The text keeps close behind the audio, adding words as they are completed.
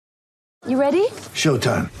You ready?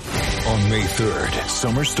 Showtime. On May 3rd,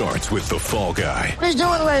 summer starts with The Fall Guy. Let's do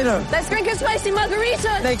it later. Let's drink a spicy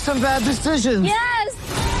margarita. Make some bad decisions.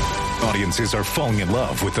 Yes! Audiences are falling in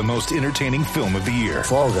love with the most entertaining film of the year.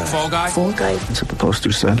 Fall Guy. Fall Guy. Fall Guy. That's what the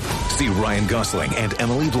poster said. See Ryan Gosling and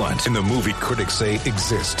Emily Blunt in the movie critics say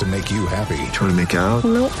exists to make you happy. Trying to make it out?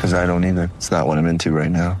 Nope. Because I don't either. It's not what I'm into right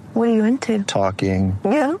now. What are you into? Talking.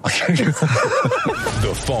 Yeah.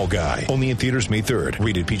 The Fall Guy. Only in theaters May 3rd.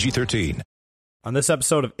 Rated PG-13. On this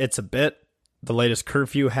episode of It's a Bit, the latest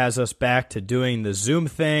curfew has us back to doing the Zoom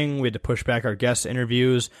thing. We had to push back our guest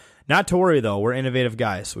interviews. Not to worry, though. We're innovative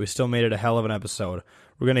guys, so we still made it a hell of an episode.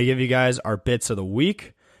 We're going to give you guys our bits of the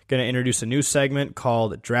week. Going to introduce a new segment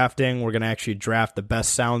called Drafting. We're going to actually draft the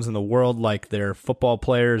best sounds in the world, like they're football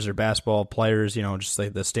players or basketball players, you know, just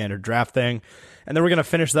like the standard draft thing. And then we're going to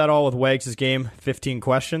finish that all with Wags' game, 15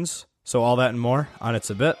 questions. So all that and more on It's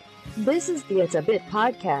a Bit. This is the It's a Bit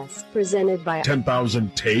podcast presented by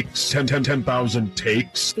 10,000 takes, 10,000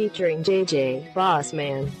 takes. Featuring JJ,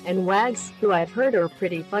 Bossman, and Wags, who I've heard are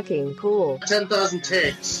pretty fucking cool. 10,000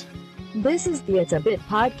 takes. This is the It's a Bit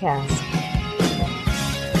podcast.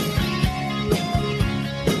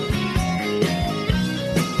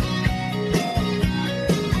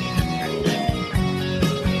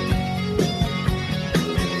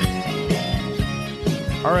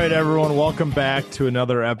 All right, everyone, welcome back to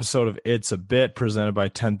another episode of It's a Bit presented by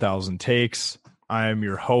 10,000 Takes. I am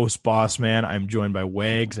your host, Boss Man. I'm joined by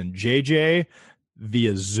Wags and JJ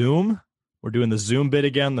via Zoom. We're doing the Zoom bit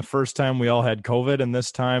again. The first time we all had COVID, and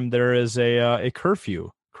this time there is a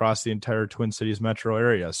curfew across the entire Twin Cities metro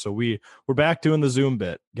area. So we're back doing the Zoom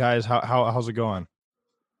bit. Guys, how's it going?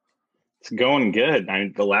 It's going good. I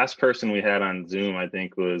mean, the last person we had on Zoom, I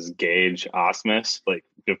think, was Gage Osmus,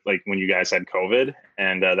 like when you guys had COVID,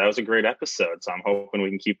 and that was a great episode. So I'm hoping we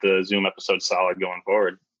can keep the Zoom episode solid going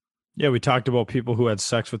forward. Yeah, we talked about people who had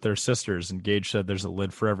sex with their sisters, and Gage said there's a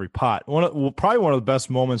lid for every pot. Probably one of the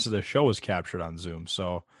best moments of the show was captured on Zoom.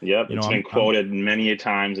 So, yep, it's been quoted many a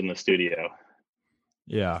times in the studio.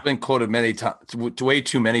 Yeah, It's been quoted many times, way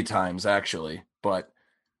too many times actually. But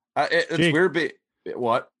it's Jake, weird.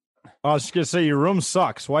 What? I was just gonna say your room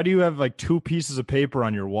sucks. Why do you have like two pieces of paper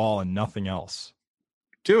on your wall and nothing else?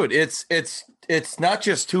 Dude, it's not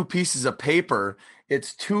just two pieces of paper.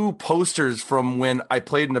 It's two posters from when I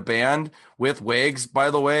played in a band with Wags,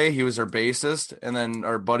 by the way. He was our bassist, and then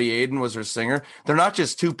our buddy Aiden was our singer. They're not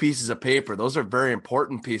just two pieces of paper. Those are very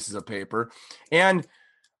important pieces of paper. And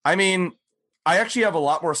I mean, I actually have a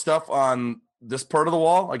lot more stuff on this part of the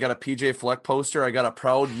wall. I got a PJ Fleck poster. I got a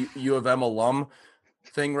proud U of M alum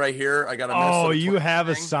thing right here. I got a you have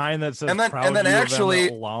a sign that says and then proud actually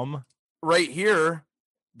alum right here.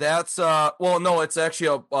 That's no, it's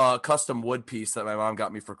actually a custom wood piece that my mom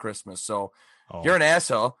got me for Christmas. So you're an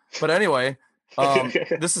asshole. But anyway,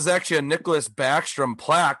 this is actually a Nicholas Backstrom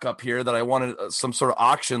plaque up here that I wanted some sort of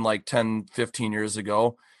auction like 10, 15 years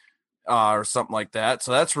ago or something like that.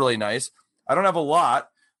 So that's really nice. I don't have a lot,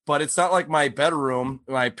 but it's not like my bedroom,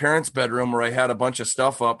 my parents' bedroom, where I had a bunch of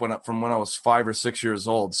stuff up from when I was 5 or 6 years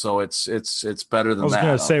old. So it's better than that.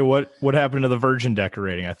 I was going to say, what happened to the Virgin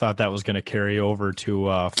decorating? I thought that was going to carry over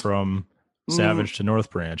to from Savage to North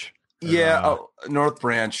Branch. North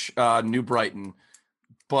Branch, New Brighton.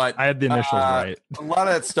 But I had the initials right. A lot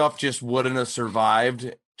of that stuff just wouldn't have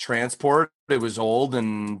survived transport. It was old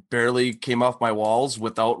and barely came off my walls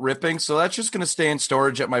without ripping. So that's just going to stay in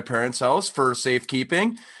storage at my parents' house for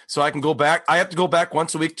safekeeping. So I can go back. I have to go back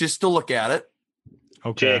once a week just to look at it.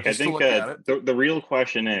 Okay. Jake, I think the real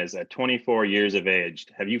question is, at 24 years of age,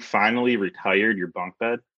 have you finally retired your bunk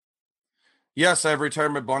bed? Yes, I've retired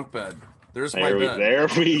my bunk bed. There's my bed. There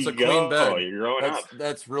we it's a go. Clean bed. Oh, you're growing up.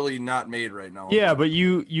 That's really not made right now. Yeah, but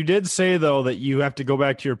you did say, though, that you have to go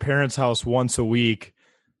back to your parents' house once a week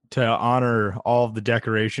to honor all of the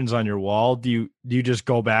decorations on your wall. Do you just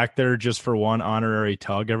go back there just for one honorary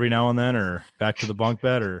tug every now and then, or back to the bunk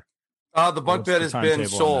bed, or the bunk bed has been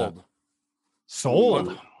sold. Sold?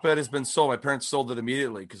 The bed has been sold. My parents sold it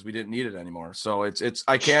immediately because we didn't need it anymore. So it's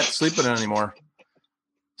I can't sleep in it anymore.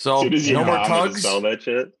 So no more tugs. Sell that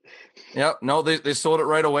shit. Yep. No, they sold it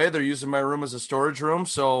right away. They're using my room as a storage room.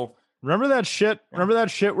 So remember that shit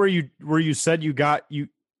where you said you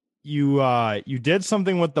did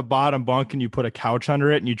something with the bottom bunk and you put a couch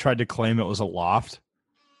under it and you tried to claim it was a loft,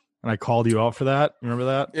 and I called you out for that. Remember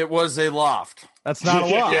that? It was a loft. That's not a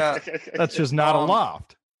loft. Yeah. That's just not a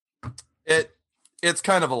loft. It's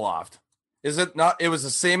kind of a loft. Is it not? It was the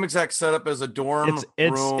same exact setup as a dorm room.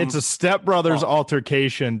 It's a stepbrothers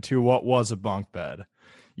altercation to what was a bunk bed.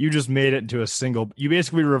 You just made it into a single. You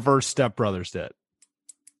basically reverse stepbrothers did.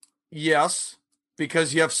 Yes,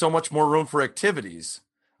 because you have so much more room for activities.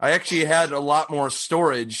 I actually had a lot more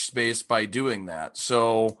storage space by doing that.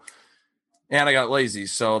 So, and I got lazy.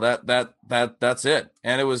 So that's it.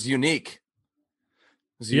 And it was unique.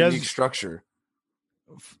 It was a unique structure.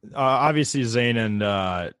 Obviously, Zane and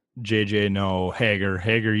JJ know Hager.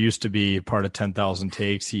 Hager used to be part of 10,000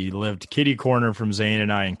 Takes. He lived kitty corner from Zane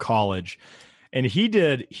and I in college. And he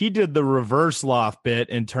did the reverse loft bit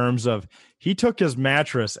in terms of he took his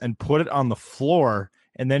mattress and put it on the floor,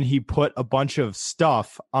 and then he put a bunch of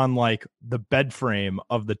stuff on like the bed frame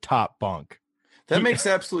of the top bunk. That makes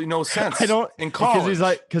absolutely no sense. I don't in college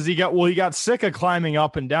because he got sick of climbing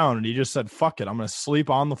up and down, and he just said, "Fuck it, I'm going to sleep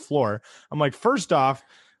on the floor." I'm like, first off,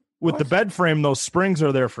 with the bed frame, those springs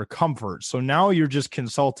are there for comfort. So now you're just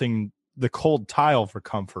consulting the cold tile for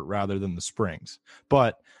comfort rather than the springs.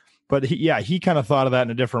 But he kind of thought of that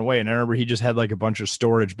in a different way. And I remember he just had like a bunch of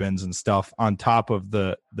storage bins and stuff on top of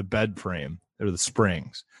the bed frame or the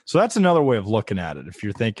springs. So that's another way of looking at it if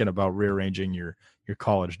you're thinking about rearranging your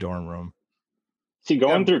college dorm room. See,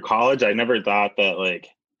 going through college, I never thought that like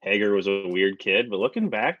Hager was a weird kid, but looking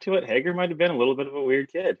back to it, Hager might have been a little bit of a weird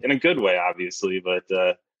kid in a good way, obviously, but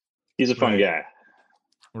he's a fun guy.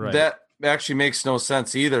 Right. That actually makes no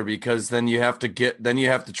sense either, because then you have to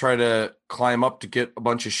try to climb up to get a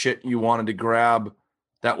bunch of shit you wanted to grab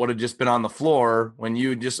that would have just been on the floor when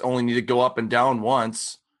you just only need to go up and down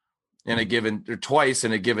once in a given, or twice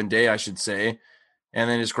in a given day, I should say, and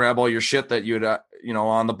then just grab all your shit that you had,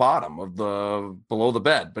 on the bottom of below the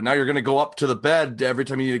bed. But now you're going to go up to the bed every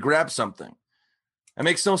time you need to grab something. That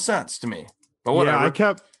makes no sense to me. But whatever.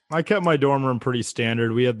 Yeah, I kept my dorm room pretty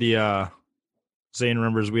standard. We had the Zane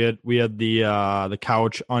remembers we had the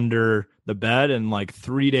couch under the bed, and like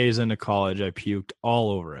 3 days into college I puked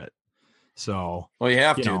all over it. So you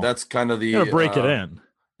have to. That's kind of the break it in.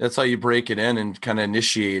 That's how you break it in and kind of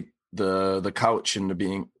initiate the couch into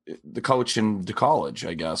being the couch into college,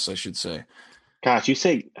 I guess I should say. Gosh, you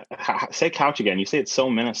say couch again. You say it's so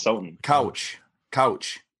Minnesotan. Couch.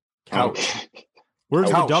 Where's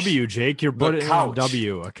couch. the W, Jake? You're putting on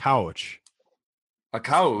W. A couch. A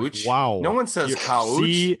couch? Wow. No one says couch.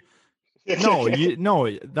 See, no,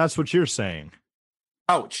 that's what you're saying.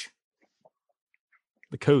 Couch.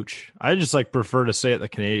 The coach. I just prefer to say it the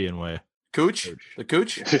Canadian way. Cooch? The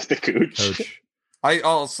cooch? The cooch. Coach. I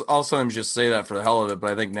also sometimes just say that for the hell of it,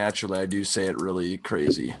 but I think naturally I do say it really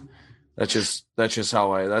crazy. That's just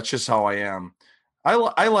how I am.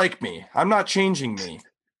 I like me. I'm not changing me.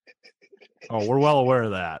 Oh, we're well aware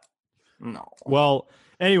of that. No. Well,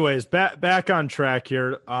 anyways, back on track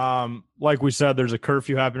here. Like we said, there's a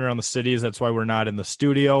curfew happening around the cities. That's why we're not in the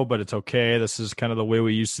studio, but it's okay. This is kind of the way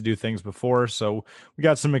we used to do things before. So we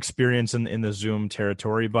got some experience in the Zoom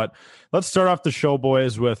territory. But let's start off the show,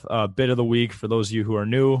 boys, with a bit of the week. For those of you who are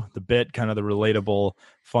new, the bit, kind of the relatable,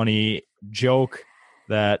 funny joke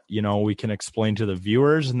that we can explain to the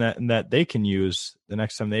viewers and that they can use the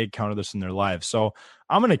next time they encounter this in their lives. So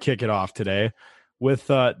I'm going to kick it off today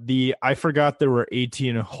with I forgot there were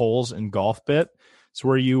 18 holes in golf bit. It's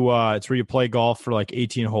where you play golf for like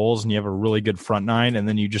 18 holes and you have a really good front nine, and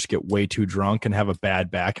then you just get way too drunk and have a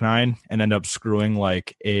bad back nine and end up screwing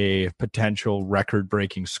like a potential record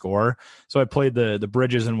breaking score. So I played the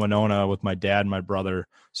Bridges in Winona with my dad and my brother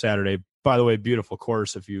Saturday. By the way, beautiful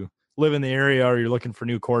course. If you live in the area or you're looking for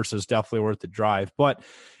new courses, definitely worth the drive. But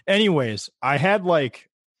anyways, I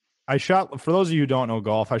shot, for those of you who don't know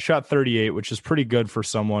golf, I shot 38, which is pretty good for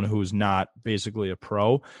someone who's not basically a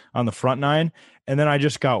pro on the front nine. And then I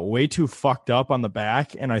just got way too fucked up on the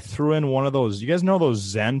back, and I threw in one of those. You guys know those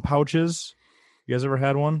Zen pouches? You guys ever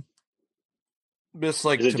had one? Just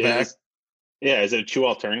like tobacco. Is it a chew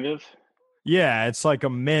alternative? Yeah, it's like a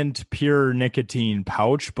mint pure nicotine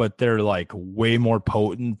pouch, but they're like way more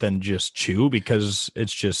potent than just chew because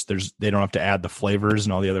it's just they don't have to add the flavors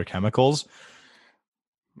and all the other chemicals.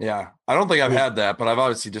 Yeah, I don't think I've had that, but I've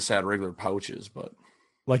obviously just had regular pouches. But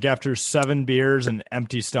like after 7 beers and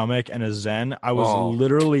empty stomach and a Zen, I was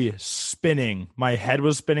literally spinning. My head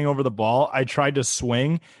was spinning over the ball. I tried to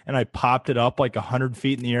swing and I popped it up like 100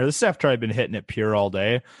 feet in the air. This is after I'd been hitting it pure all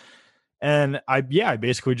day. And I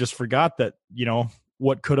basically just forgot that,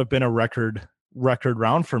 what could have been a record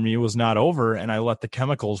round for me was not over, and I let the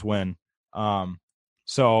chemicals win.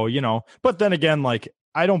 So, but then again, like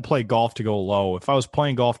I don't play golf to go low. If I was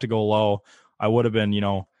playing golf to go low, I would have been,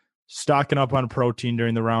 stocking up on protein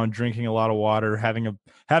during the round, drinking a lot of water, having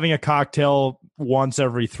a cocktail once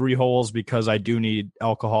every 3 holes because I do need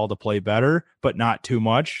alcohol to play better, but not too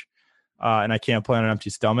much. And I can't play on an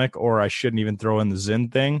empty stomach, or I shouldn't even throw in the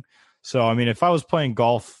Zyn thing. So, I mean, if I was playing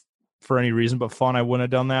golf for any reason but fun, I wouldn't have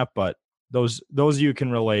done that. But those of you can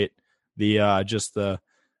relate.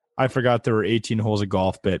 I forgot there were 18 holes of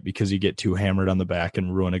golf bit because you get too hammered on the back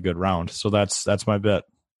and ruin a good round. So that's my bet.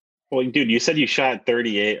 Well, dude, you said you shot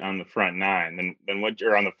 38 on the front nine. Then what?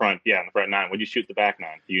 Or on the front nine. What'd you shoot the back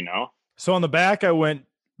nine? Do you know? So on the back, I went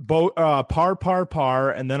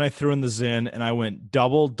par, and then I threw in the Zin, and I went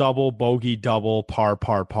double, bogey, double,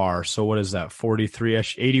 par. So what is that?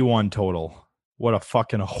 43ish, 81 total. What a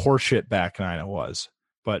fucking horseshit back nine it was.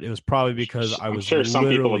 But it was probably because I was sure some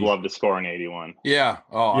people would love to score an 81. Yeah.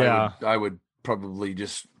 Oh, yeah. I would probably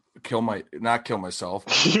just not kill myself,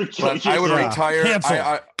 but I would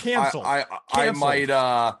retire. Cancel. I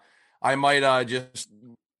might just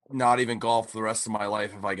not even golf for the rest of my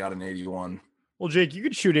life if I got an 81. Well, Jake, you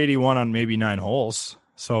could shoot 81 on maybe 9 holes.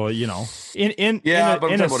 So, in a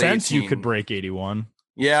sense, 18. You could break 81.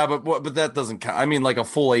 Yeah, but that doesn't count. I mean, like a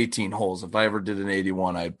full 18 holes. If I ever did an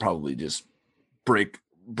 81, I'd probably just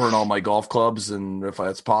burn all my golf clubs, and if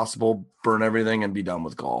it's possible, burn everything and be done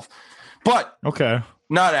with golf. But okay,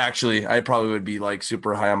 not actually. I probably would be like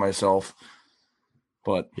super high on myself.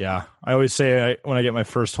 But yeah, I always say when I get my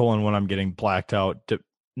first hole in one, I'm getting blacked out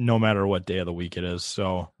no matter what day of the week it is.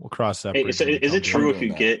 So we'll cross that. Hey, so is it true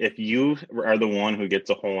if you are the one who gets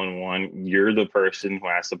a hole in one, you're the person who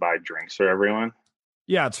has to buy drinks for everyone?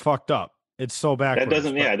 Yeah, it's fucked up. It's so backwards.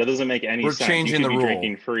 That doesn't make any sense. We're changing the rule.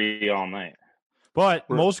 Drinking free all night. But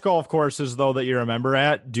most golf courses, though, that you're a member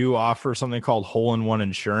at do offer something called hole-in-one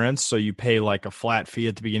insurance. So you pay like a flat fee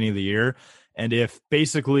at the beginning of the year. And if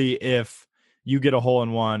you get a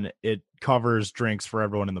hole-in-one, it covers drinks for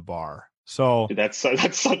everyone in the bar. So dude, that's such a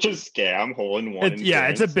scam, hole-in-one. Yeah,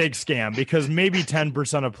 it's a big scam because maybe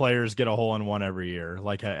 10% of players get a hole-in-one every year,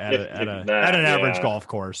 like at an average golf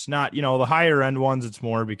course. Not, the higher end ones, it's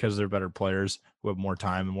more because they're better players who have more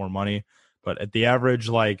time and more money. But at the average,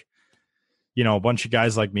 like, a bunch of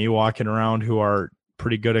guys like me walking around who are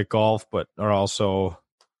pretty good at golf, but are also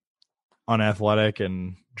unathletic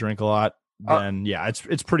and drink a lot, then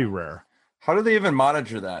it's pretty rare. How do they even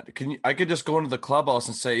monitor that? I could just go into the clubhouse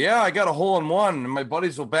and say, yeah, I got a hole in one, and my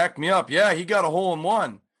buddies will back me up. Yeah, he got a hole in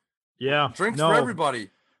one. Yeah. Drinks for everybody.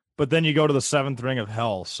 But then you go to the 7th ring of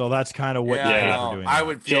hell. So that's kind of what you pay for doing. I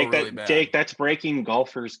would feel really bad. Jake, that's breaking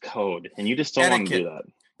golfers' code, and you just don't want to do that.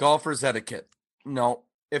 Golfers' etiquette. No.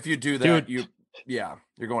 If you do that, you're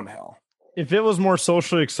going to hell. If it was more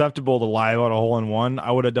socially acceptable to lie about a hole in one, I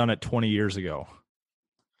would have done it 20 years ago.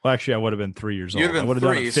 Well, actually, I would have been 3 years old. You'd have been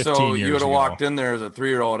 3, so you would have walked in there as a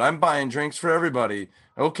 3-year-old. I'm buying drinks for everybody.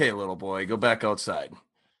 Okay, little boy, go back outside.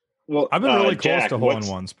 Well, I've been really close to hole in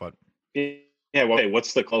ones, but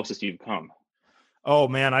what's the closest you've come? Oh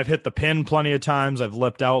man, I've hit the pin plenty of times. I've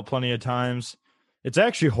lipped out plenty of times. It's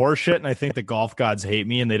actually horseshit, and I think the golf gods hate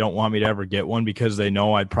me, and they don't want me to ever get one because they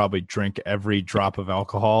know I'd probably drink every drop of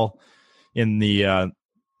alcohol in the,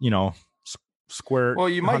 square. Well,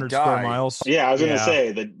 you might die. Square miles. Yeah, I was going to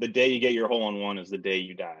say the day you get your hole in one is the day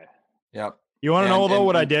you die. Yep. You want to know though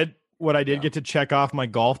what I did? What I did get to check off my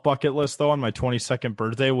golf bucket list though on my 22nd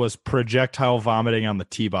birthday was projectile vomiting on the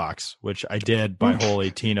tee box, which I did by hole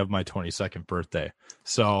 18 of my 22nd birthday.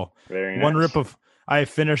 So one rip of. I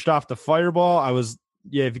finished off the fireball. I was,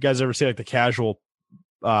 if you guys ever see like the casual,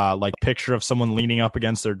 like picture of someone leaning up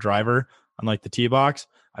against their driver on like the tee box,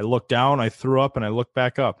 I looked down, I threw up, and I looked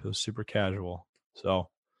back up. It was super casual. So,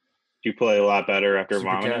 do you play a lot better after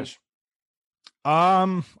vomiting?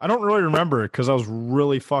 I don't really remember it because I was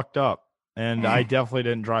really fucked up, and I definitely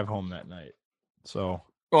didn't drive home that night. So,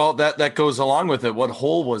 well, that goes along with it. What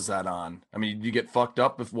hole was that on? I mean, you get fucked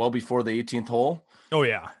up well before the 18th hole. Oh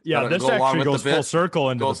yeah. This actually goes full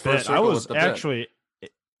circle into the bit. I was actually,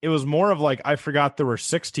 it was more of like, I forgot there were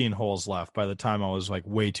 16 holes left by the time I was like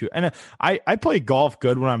way too, and I play golf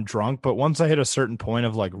good when I'm drunk, but once I hit a certain point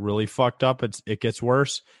of like really fucked up, it gets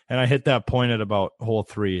worse. And I hit that point at about hole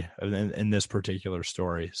 3 in this particular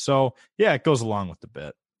story. So yeah, it goes along with the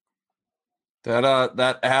bit.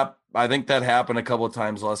 I think that happened a couple of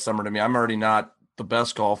times last summer to me. I'm already not the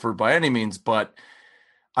best golfer by any means, but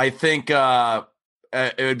I think,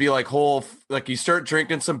 it would be like you start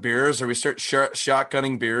drinking some beers, or we start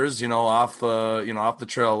shotgunning beers, off the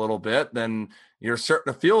trail a little bit. Then you're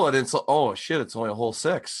starting to feel it. It's oh shit, it's only a hole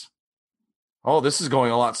 6. Oh, this is going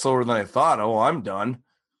a lot slower than I thought. Oh, I'm done.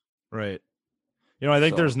 Right. I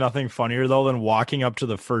think there's nothing funnier though than walking up to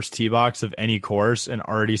the first tee box of any course and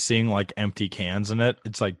already seeing like empty cans in it.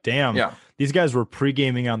 It's like, damn, these guys were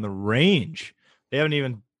pre-gaming on the range. They haven't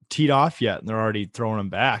even teed off yet, and they're already throwing them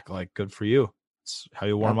back. Like, good for you. It's how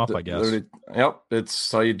you warm up, I guess. Yep,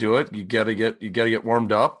 it's how you do it. You gotta get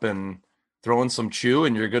warmed up and throw in some chew,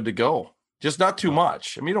 and you're good to go. Just not too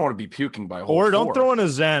much. I mean, you don't want to be puking by hole Or don't 4. throw in a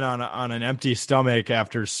Zen on an empty stomach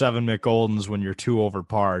after 7 McGoldens when you're 2 over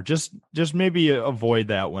par. Just maybe avoid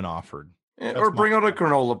that when offered. Or bring out a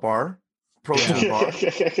granola bar, protein bar.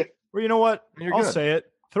 Well, you know what? I'll good. say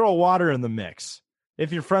it. Throw water in the mix.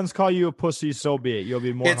 If your friends call you a pussy, so be it. You'll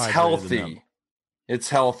be more It's hydrated than healthy. them. It's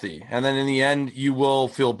healthy. And then in the end, you will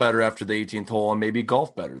feel better after the 18th hole and maybe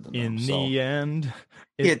golf better than them. In the end,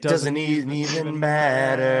 it doesn't even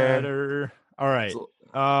matter. All right.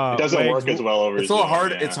 It doesn't work as well over. It's a little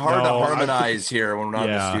hard. Yeah. It's hard to harmonize here when we're not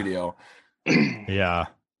in the studio. Yeah,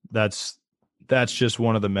 that's just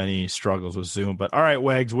one of the many struggles with Zoom. But all right,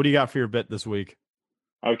 Wags, what do you got for your bit this week?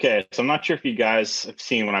 Okay, so I'm not sure if you guys have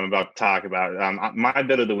seen what I'm about to talk about. My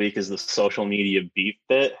bit of the week is the social media beef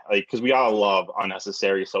bit, because we all love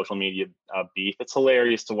unnecessary social media beef. It's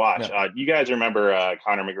hilarious to watch. Yeah. You guys remember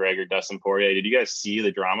Conor McGregor, Dustin Poirier? Did you guys see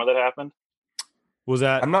the drama that happened? Was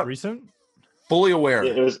that I'm not recent? Fully aware.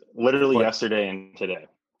 It was literally yesterday and today.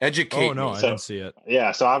 Educate Oh, no, me. I didn't see it.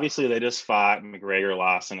 Yeah, so obviously they just fought. McGregor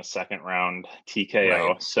lost in a second round TKO.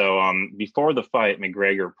 Right. So before the fight,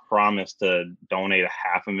 McGregor promised to donate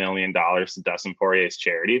 $500,000 to Dustin Poirier's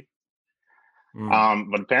charity.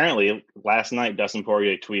 But apparently last night Dustin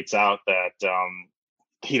Poirier tweets out that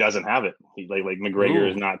he doesn't have it. He like McGregor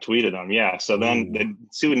has not tweeted him. Yeah. So then they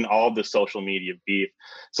ensued in all of the social media beef.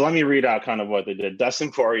 So let me read out kind of what they did.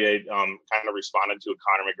 Dustin Poirier kind of responded to a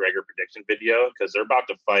Conor McGregor prediction video because they're about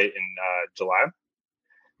to fight in July.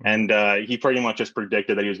 And he pretty much just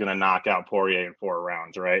predicted that he was going to knock out Poirier in 4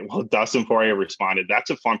 rounds, right? Well, Dustin Poirier responded,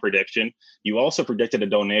 "That's a fun prediction. You also predicted a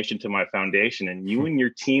donation to my foundation, and you and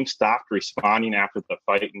your team stopped responding after the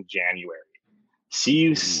fight in January. See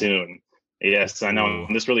you soon." Yes, I know.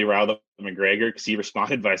 This really riled up McGregor because he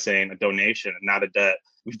responded by saying a donation, not a debt.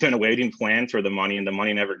 We've been awaiting plans for the money, and the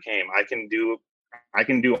money never came. I can do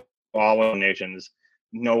all donations.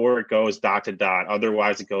 Know where it goes, dot to dot.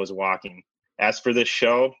 Otherwise, it goes walking. As for this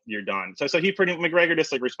show, you're done. So McGregor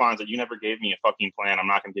just responds that you never gave me a fucking plan. I'm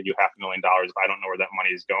not going to give you $500,000 if I don't know where that money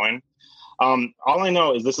is going. All I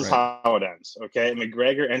know is this is how it ends. Okay,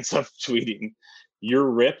 McGregor ends up tweeting, "You're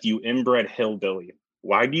ripped, you inbred hillbilly.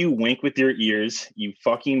 Why do you wink with your ears, you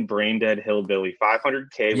fucking brain dead hillbilly?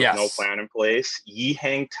 500K with no plan in place. Ye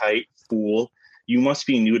hang tight, fool. You must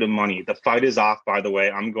be new to money. The fight is off, by the way.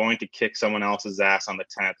 I'm going to kick someone else's ass on the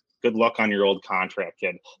 10th. Good luck on your old contract,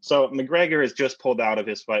 kid." So McGregor has just pulled out of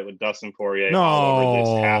his fight with Dustin Poirier all over this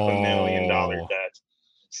 $500,000 debt.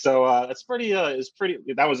 So it's pretty.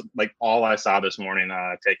 That was all I saw this morning,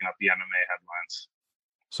 taking up the MMA headlines.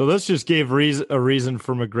 So this just gave a reason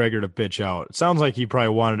for McGregor to bitch out. It sounds like he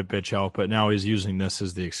probably wanted to bitch out, but now he's using this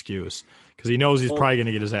as the excuse because he knows he's probably going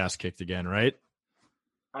to get his ass kicked again, right?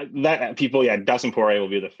 Dustin Poirier will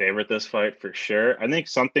be the favorite this fight for sure. I think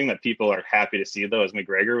something that people are happy to see though is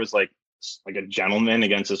McGregor was like a gentleman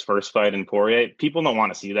against his first fight in Poirier. People don't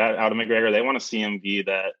want to see that out of McGregor. They want to see him be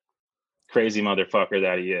that crazy motherfucker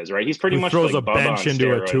that he is, right? He's pretty much throws like a Bubba bench on into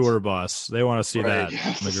steroids. a tour bus. They want to see Right. that,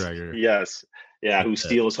 McGregor. Yes. Yeah, who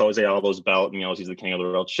steals Jose Aldo's belt and yells he's the king of the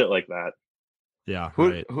world, shit like that. Yeah, Who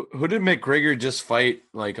right. who did McGregor just fight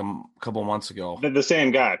like a couple months ago? The same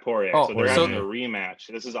guy, Poirier. Oh, so they're so- having a rematch.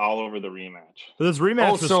 This is all over the rematch. So this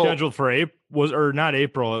rematch was so- scheduled for not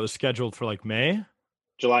April. It was scheduled for May.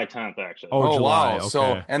 July 10th, actually. Oh, July. Wow! Okay.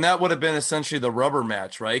 So and that would have been essentially the rubber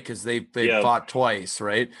match, right? Because they Yeah. fought twice,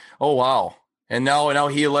 right? Oh wow! And now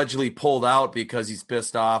he allegedly pulled out because he's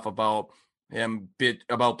pissed off about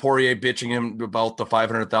about Poirier bitching him about the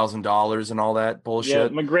 $500,000 and all that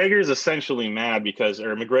bullshit. Yeah, McGregor's essentially mad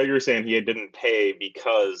McGregor's saying he didn't pay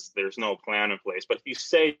because there's no plan in place. But if you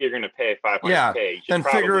say you're going to pay $500K, you should then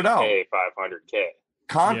figure it out. Pay $500K.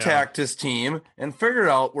 Contact his team and figure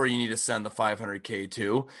out where you need to send the $500K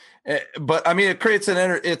to. But I mean, it creates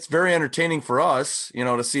it's very entertaining for us,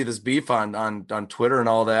 to see this beef on Twitter and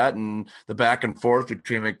all that, and the back and forth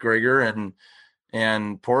between McGregor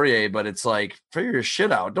and Poirier. But it's like, figure your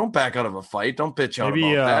shit out. Don't back out of a fight. Don't bitch out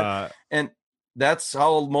about that. And that's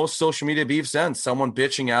how most social media beefs end. Someone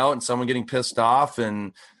bitching out and someone getting pissed off,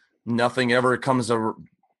 and nothing ever comes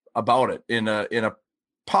about it in a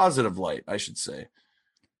positive light, I should say.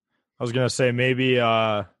 I was going to say maybe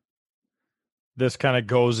this kind of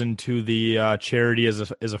goes into the charity as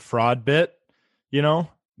a fraud bit,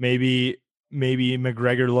 maybe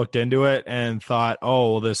McGregor looked into it and thought,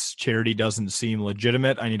 oh, well, this charity doesn't seem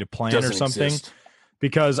legitimate. I need a plan or something. Exist.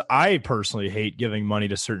 Because I personally hate giving money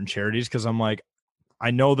to certain charities because I'm like, I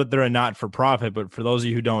know that they're a not-for-profit, but for those of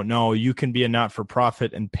you who don't know, you can be a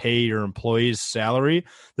not-for-profit and pay your employees' salary.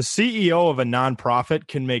 The CEO of a nonprofit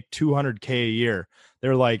can make $200K a year.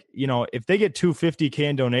 they're like, if they get $250K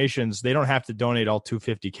in donations, they don't have to donate all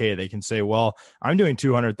 $250K. They can say, well, I'm doing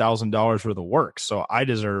 $200,000 worth of work, so I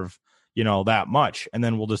deserve, that much. And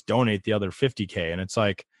then we'll just donate the other $50K. And it's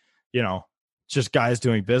like, just guys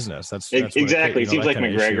doing business. That's exactly. It seems like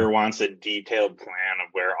McGregor wants a detailed plan of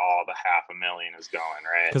where all the $500,000 is going,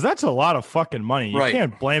 right? Because that's a lot of fucking money. You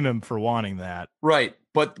can't blame him for wanting that. Right.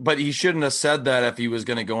 But he shouldn't have said that if he was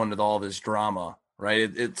going to go into all this drama, right?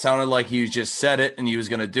 It sounded like he just said it and he was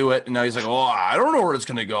going to do it. And now he's like, oh, I don't know where it's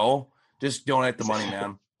going to go. Just donate the money,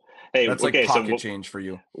 man. Hey, that's like pocket change for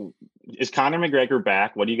you. Is Conor McGregor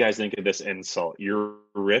back? What do you guys think of this insult? You're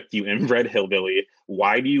ripped, you inbred hillbilly.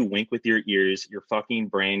 Why do you wink with your ears? You're fucking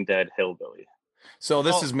brain dead hillbilly. So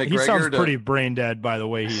this is McGregor. He sounds pretty brain dead by the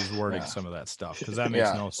way he's wording some of that stuff, because that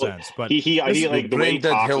makes no sense. But he like the way he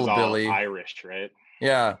talks hillbilly. Is all Irish, right?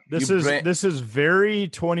 Yeah. This is very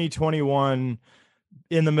 2021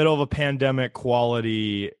 in the middle of a pandemic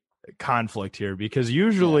quality conflict here, because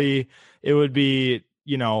usually it would be,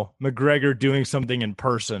 McGregor doing something in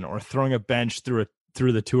person or throwing a bench through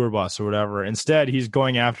the tour bus or whatever. Instead, he's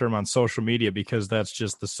going after him on social media because that's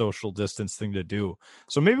just the social distance thing to do.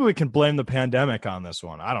 So maybe we can blame the pandemic on this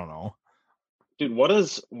one. I don't know. Dude,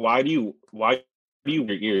 why do you wear your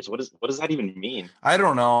ears? What does that even mean? I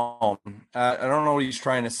don't know. I don't know what he's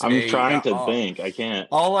trying to say. I'm trying to think. I can't.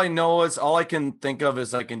 All I can think of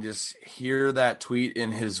is I can just hear that tweet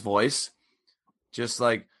in his voice. Just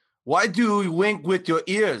like, why do you wink with your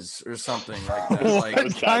ears or something like that?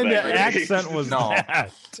 What kind of accent was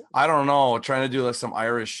that? I don't know. Trying to do like some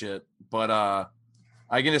Irish shit, but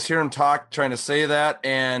I can just hear him trying to say that,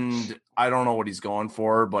 and I don't know what he's going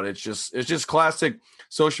for. But it's just classic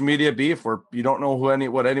social media beef where you don't know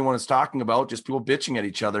what anyone is talking about, just people bitching at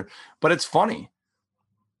each other. But it's funny.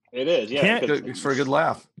 It is, yeah. It's for a good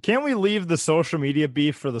laugh. Can't we leave the social media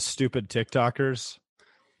beef for the stupid TikTokers?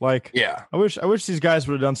 Like, yeah, I wish these guys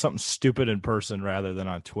would have done something stupid in person rather than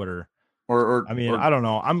on Twitter. I don't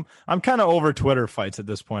know. I'm kind of over Twitter fights at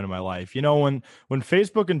this point in my life. When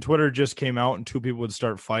Facebook and Twitter just came out and two people would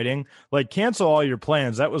start fighting, like, cancel all your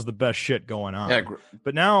plans. That was the best shit going on. Yeah,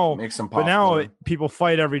 but now people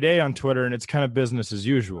fight every day on Twitter, and it's kind of business as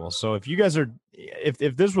usual. So if you guys are,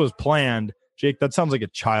 if this was planned, Jake, that sounds like a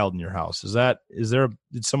child in your house.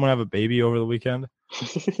 Did someone have a baby over the weekend?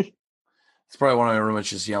 It's probably one of my roommates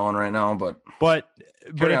just yelling right now, but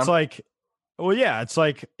it's like, well, yeah, it's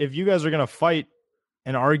like if you guys are going to fight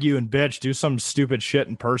and argue and bitch, do some stupid shit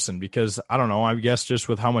in person, because I don't know, I guess just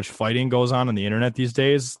with how much fighting goes on the internet these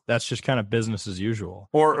days, that's just kind of business as usual.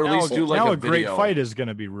 Or at least do like a great fight is going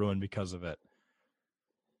to be ruined because of it.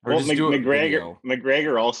 Well,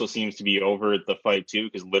 McGregor also seems to be over the fight too,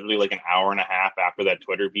 because literally like an hour and a half after that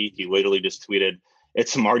Twitter beat, he literally just tweeted,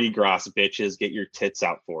 "It's Mardi Gras, bitches, get your tits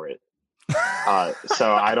out for it."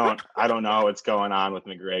 So I don't know what's going on with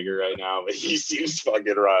McGregor right now, but he seems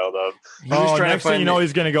fucking riled up. Next thing you know,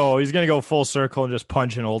 he's gonna go full circle and just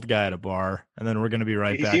punch an old guy at a bar, and then we're gonna be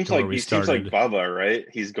right back to where we started. He seems like Bubba, right?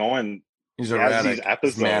 He's erratic, these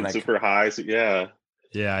episodes manic. Super high. So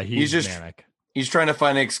yeah, he's just manic. He's trying to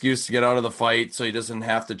find an excuse to get out of the fight so he doesn't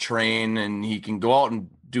have to train and he can go out and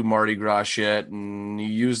do Mardi Gras shit, and he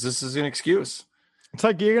used this as an excuse. It's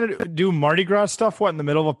like, you're gonna do Mardi Gras stuff. What, in the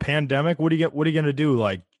middle of a pandemic? What are you gonna do?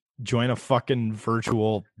 Like, join a fucking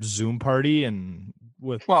virtual Zoom party and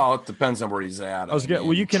with? Well, it depends on where he's at.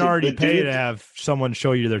 You can already pay to have someone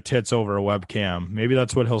show you their tits over a webcam. Maybe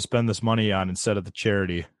that's what he'll spend this money on instead of the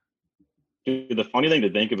charity. Dude, the funny thing to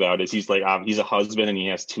think about is he's a husband and he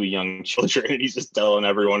has 2 young children, and he's just telling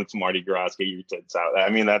everyone it's Mardi Gras, get your tits out. I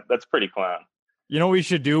mean, that's pretty clown. You know what we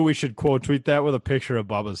should do? We should quote tweet that with a picture of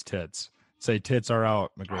Bubba's tits. Say tits are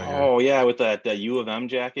out, McGregor. Oh yeah, with that U of M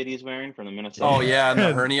jacket he's wearing from the Minnesota. Oh yeah, and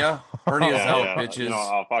the hernia's out, bitches.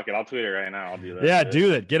 Oh fuck it, I'll tweet it right now. I'll do that. Yeah,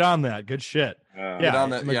 do that. Get on that. Good shit. Get on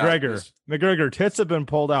that. McGregor, tits have been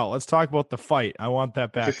pulled out. Let's talk about the fight. I want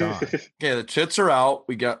that back on. Okay, the tits are out.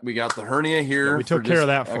 We got the hernia here. Yeah, we took care of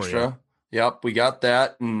that for you. Yep, we got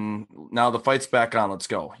that, and now the fight's back on. Let's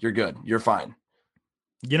go. You're good. You're fine.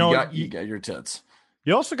 You got your tits.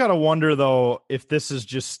 You also got to wonder, though, if this is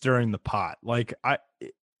just stirring the pot. Like, I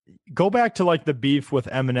go back to like the beef with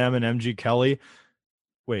Eminem and MG Kelly.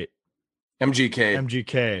 Wait, MGK.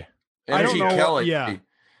 I don't know. Kelly. Yeah,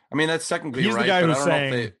 I mean that's technically he's right. The guy who's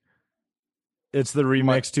saying it's the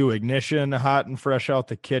remix to Ignition, hot and fresh out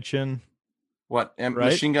the kitchen. What?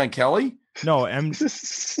 Machine Gun Kelly? No, M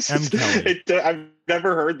Kelly. I've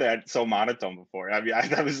never heard that so monotone before. I mean,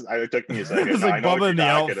 it took me a second. It was like Bubba in the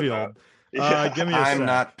outfield. Give me a I'm sec.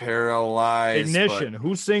 not paralyzed. Ignition.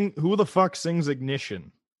 Who the fuck sings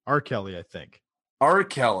Ignition? R. Kelly, I think. R.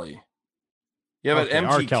 Kelly. Yeah, but okay,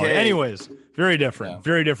 R. MGK. Kelly. Anyways, very different. Yeah.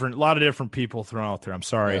 Very different. A lot of different people thrown out there. I'm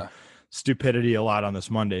sorry. Yeah. Stupidity a lot on this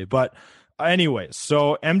Monday. But anyways,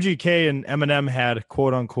 so MGK and Eminem had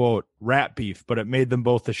quote unquote rap beef, but it made them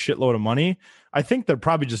both a shitload of money. I think they're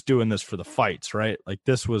probably just doing this for the fights, right? Like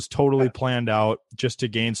this was totally planned out just to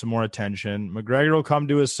gain some more attention. McGregor will come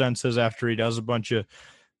to his senses after he does a bunch of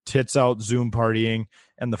tits out Zoom partying,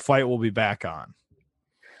 and the fight will be back on.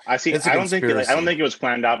 I see. I don't think it was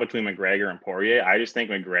planned out between McGregor and Poirier. I just think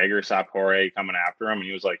McGregor saw Poirier coming after him, and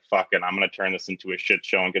he was like, "Fuck it, I'm going to turn this into a shit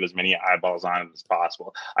show and get as many eyeballs on it as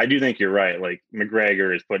possible." I do think you're right. Like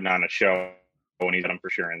McGregor is putting on a show, and he's got him for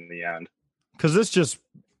sure in the end. Because this just,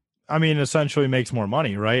 I mean, essentially makes more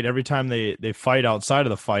money, right? Every time they fight outside of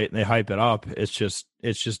the fight and they hype it up, it's just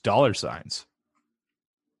dollar signs.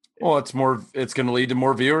 Well, it's going to lead to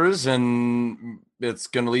more viewers, and it's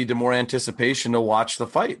going to lead to more anticipation to watch the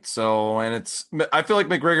fight. So, and I feel like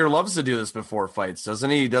McGregor loves to do this before fights, doesn't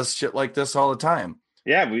he? He does shit like this all the time.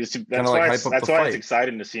 Yeah, that's why it's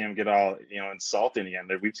exciting to see him get all, insulting again.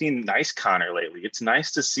 We've seen nice Conor lately. It's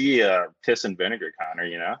nice to see piss and vinegar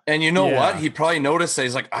Conor, And you know what? He probably noticed that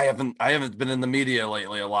he's like, I haven't been in the media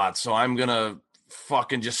lately a lot, so I'm gonna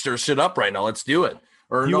fucking just stir shit up right now. Let's do it.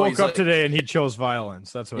 Or he woke up today and he chose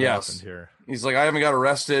violence. That's what happened here. He's like, I haven't got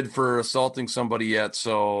arrested for assaulting somebody yet,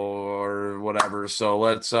 or whatever. So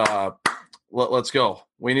let's go.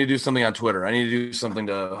 We need to do something on Twitter. I need to do something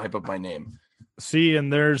to hype up my name. See,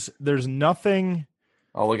 and there's nothing.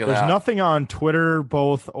 Oh, look at that. There's nothing on Twitter,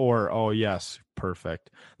 perfect.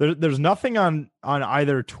 There's nothing on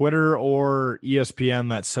either Twitter or ESPN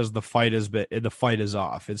that says the fight is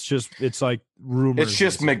off. It's like rumors. It's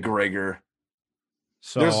just McGregor.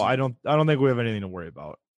 So I don't think we have anything to worry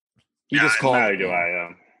about. He just called. Neither do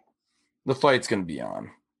I. The fight's gonna be on.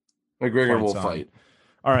 McGregor will fight.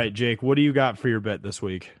 All right, Jake. What do you got for your bet this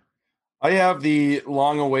week? I have the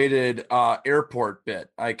long-awaited airport bit.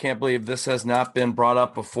 I can't believe this has not been brought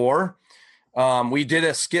up before. We did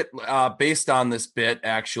a skit based on this bit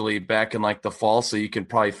actually back in like the fall, so you can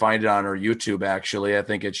probably find it on our YouTube. Actually, I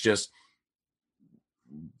think it's just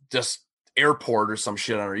airport or some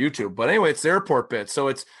shit on our YouTube. But anyway, it's the airport bit. So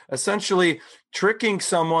it's essentially tricking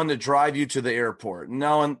someone to drive you to the airport.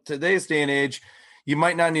 Now, in today's day and age, you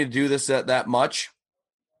might not need to do this that much,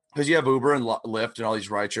 because you have Uber and Lyft and all these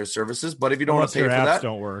rideshare services. But if you don't want to pay for that,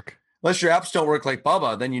 unless your apps don't work like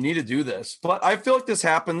Bubba, then you need to do this. But I feel like this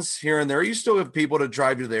happens here and there. You still have people to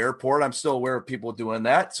drive you to the airport. I'm still aware of people doing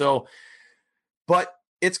that. So, but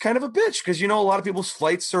it's kind of a bitch because, a lot of people's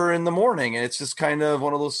flights are in the morning, and it's just kind of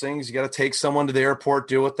one of those things. You got to take someone to the airport,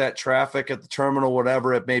 deal with that traffic at the terminal,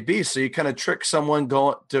 whatever it may be. So you kind of trick someone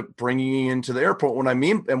going to bringing you into the airport. What I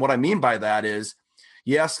mean by that is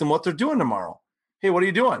you ask them what they're doing tomorrow. Hey, what are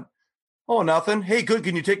you doing? Oh, nothing. Hey, good.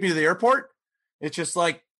 Can you take me to the airport? It's just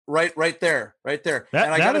like right there.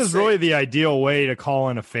 That is really the ideal way to call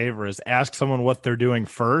in a favor, is ask someone what they're doing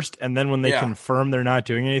first. And then when they confirm they're not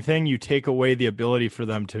doing anything, you take away the ability for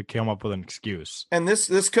them to come up with an excuse. And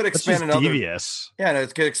this could expand into devious. Yeah, and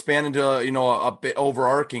it could expand into a bit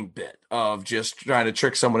overarching bit of just trying to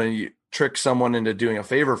trick someone into doing a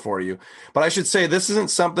favor for you. But I should say this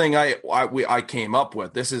isn't something I came up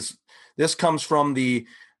with. This comes from the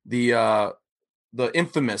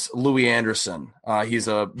infamous Louis Anderson. He's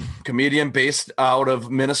a comedian based out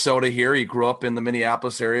of Minnesota here. He grew up in the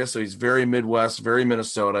Minneapolis area, so he's very Midwest, very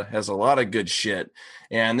Minnesota, has a lot of good shit.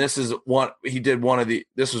 And this was one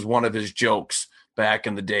of his jokes back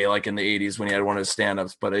in the day, like in the 80s when he had one of his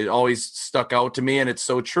stand-ups, but it always stuck out to me. And it's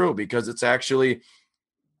so true because I've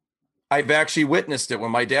actually witnessed it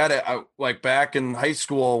when my dad, like back in high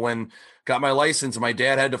school, when got my license, my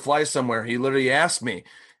dad had to fly somewhere. He literally asked me,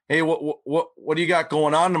 hey, what do you got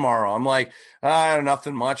going on tomorrow? I'm like,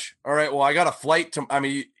 nothing much. All right, well, I got a flight.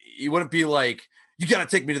 You wouldn't be like, you got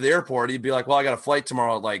to take me to the airport. He'd be like, well, I got a flight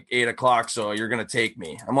tomorrow at like 8:00, so you're going to take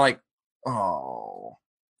me. I'm like, oh.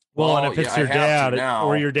 Well, and if it's your dad,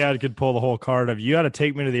 or your dad could pull the whole card of, you got to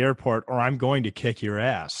take me to the airport or I'm going to kick your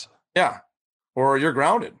ass. Yeah. Or you're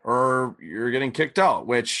grounded or you're getting kicked out,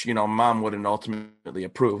 which, mom wouldn't ultimately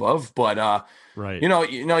approve of. But, right.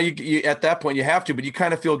 You at that point you have to, but you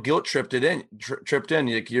kind of feel guilt tripped in.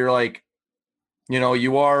 You're like,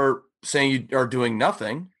 you are saying you are doing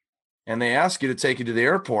nothing and they ask you to take you to the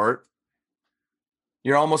airport.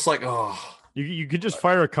 You're almost like, oh. You could just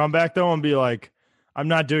fire a comeback though and be like, I'm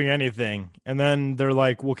not doing anything. And then they're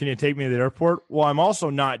like, well, can you take me to the airport? Well, I'm also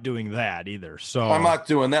not doing that either. So I'm not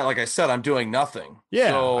doing that. Like I said, I'm doing nothing.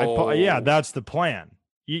 Yeah. So... That's the plan.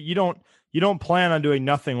 You don't plan on doing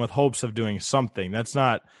nothing with hopes of doing something. That's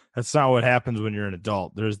not That's not what happens when you're an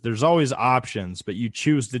adult. There's always options, but you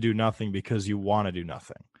choose to do nothing because you want to do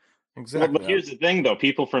nothing. Exactly. Well, but here's the thing, though.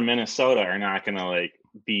 People from Minnesota are not going to like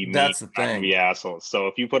be mean. That's the not gonna thing. be assholes. So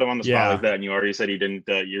if you put them on the spot Yeah. like that, and you already said you didn't,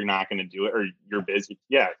 you're not going to do it, or you're busy.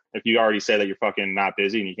 Yeah. If you already say that you're fucking not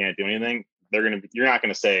busy and you can't do anything, you're not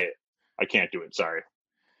going to say, I can't do it. Sorry.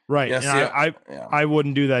 Right. Yes, And yeah. I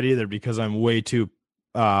wouldn't do that either because I'm way too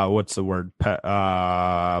what's the word?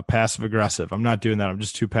 Passive aggressive. I'm not doing that. I'm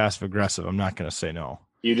just too passive aggressive. I'm not going to say no.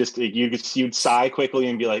 You'd sigh quickly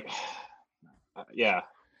and be like, yeah.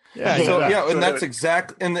 Yeah. So exactly. yeah, and that's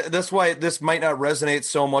exactly, and that's why this might not resonate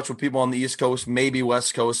so much with people on the East Coast, maybe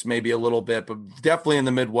West Coast, maybe a little bit, but definitely in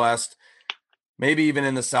the Midwest, maybe even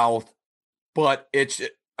in the South. But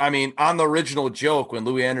I mean, on the original joke, when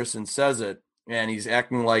Louis Anderson says it, and he's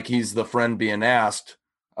acting like he's the friend being asked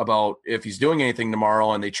about if he's doing anything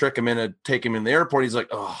tomorrow, and they trick him into take him in the airport. He's like,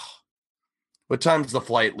 "Oh, what time's the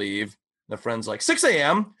flight leave?" The friend's like, 6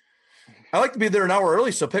 a.m. I like to be there an hour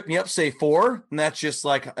early, so pick me up, say 4, and that's just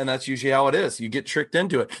like, and that's usually how it is. You get tricked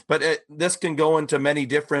into it, but this can go into many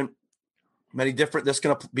different. This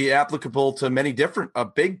can be applicable to many different. A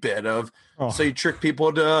big bit of so you trick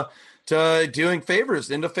people to doing favors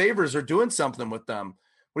or doing something with them.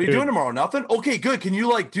 What are you doing tomorrow? Nothing. Okay, good. Can you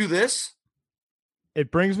like do this? It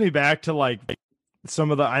brings me back to like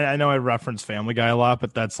some of the I know I reference Family Guy a lot,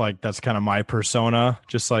 but that's kind of my persona.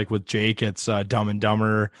 Just like with Jake, it's Dumb and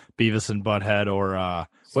Dumber, Beavis and Butthead, or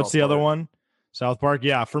what's the other one? South Park.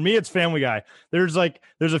 Yeah, for me it's Family Guy. There's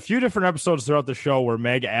a few different episodes throughout the show where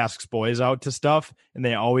Meg asks boys out to stuff, and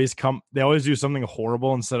they always do something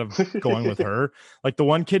horrible instead of going with her. Like the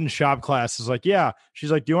one kid in shop class is like, yeah,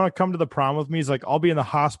 she's like, do you want to come to the prom with me? He's like, I'll be in the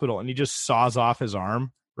hospital, and he just saws off his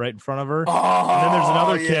arm right in front of her. And then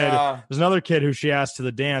there's another kid who she asked to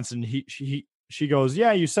the dance, and she goes,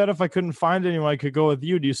 yeah, you said if I couldn't find anyone I could go with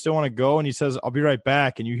you. Do you still want to go? And he says, I'll be right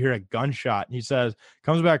back. And you hear a gunshot, and he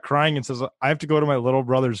comes back crying and says, I have to go to my little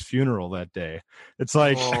brother's funeral that day. It's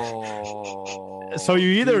like, so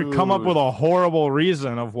you either come up with a horrible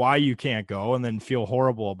reason of why you can't go and then feel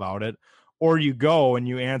horrible about it, or you go and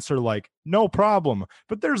you answer like, no problem.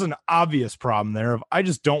 But there's an obvious problem there of I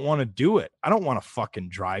just don't want to do it. I don't want to fucking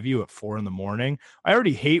drive you at 4 a.m. I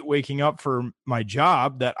already hate waking up for my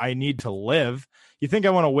job that I need to live. You think I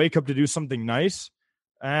want to wake up to do something nice?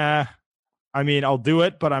 I mean, I'll do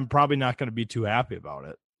it, but I'm probably not going to be too happy about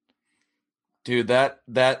it. Dude,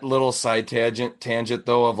 that little side tangent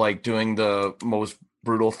though of like doing the most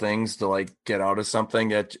brutal things to like get out of something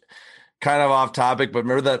that kind of off topic, but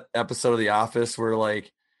remember that episode of The Office where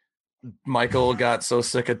like Michael got so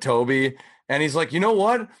sick of Toby and he's like, you know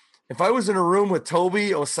what? If I was in a room with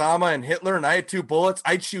Toby, Osama, and Hitler and I had 2 bullets,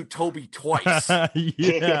 I'd shoot Toby twice.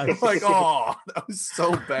 Yeah. Like, oh, that was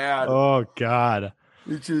so bad. Oh God.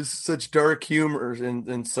 It's just such dark humor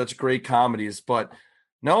and such great comedies. But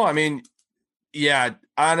no, I mean, yeah,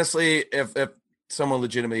 honestly, if someone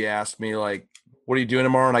legitimately asked me like, what are you doing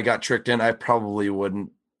tomorrow? And I got tricked in, I probably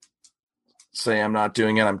wouldn't say I'm not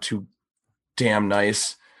doing it. I'm too damn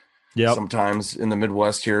nice sometimes in the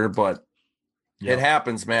Midwest here, but it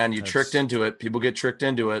happens, man. Tricked into it. People get tricked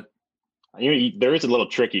into it. There is a little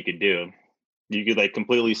trick you could do. You could like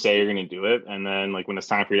completely say you're going to do it, and then like when it's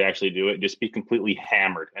time for you to actually do it, just be completely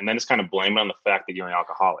hammered, and then just kind of blame it on the fact that you're an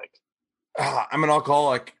alcoholic. I'm an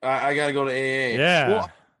alcoholic. I got to go to AA. Yeah.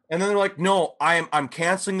 Well, and then they're like, no, I'm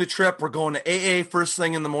canceling the trip. We're going to AA first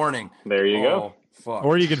thing in the morning. There you go. Fuck.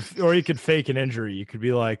 Or you could fake an injury. You could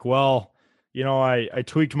be like, well, you know, I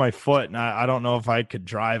tweaked my foot and I don't know if I could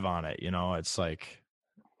drive on it. You know, it's like,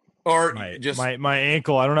 or my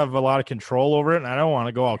ankle, I don't have a lot of control over it, and I don't want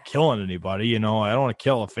to go out killing anybody. You know, I don't want to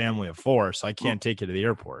kill a family of 4, so I can't take you to the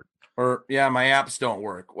airport. Or my apps don't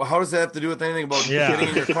work. Well, how does that have to do with anything about getting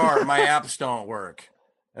in your car? My apps don't work.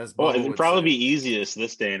 Well, it'd probably be easiest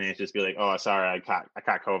this day and age. Just be like, oh, sorry, I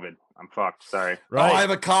caught COVID. I'm fucked. Sorry. Right. Oh, I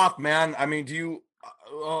have a cough, man. I mean, do you?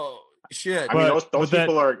 Oh shit. I mean, those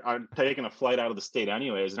people are taking a flight out of the state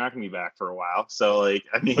anyways. They're not going to be back for a while. So like,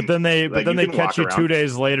 I mean, but then they catch you around 2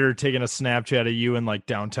 days later taking a Snapchat of you in like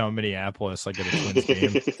downtown Minneapolis, like at a Twins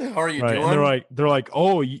game. How are you doing? And they're like,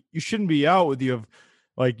 oh, you shouldn't be out with you.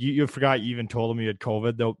 Like you forgot you even told them you had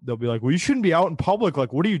COVID. They'll be like, well, you shouldn't be out in public.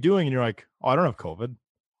 Like, what are you doing? And you're like, oh, I don't have COVID.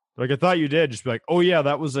 Like, I thought you did. Just be like, oh yeah,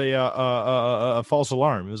 that was a false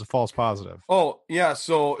alarm. It was a false positive. Oh yeah,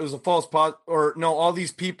 so it was a false positive. Or no, all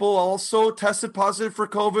these people also tested positive for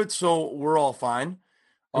COVID, so we're all fine.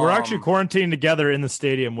 We're actually quarantined together in the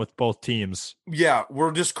stadium with both teams. Yeah, we're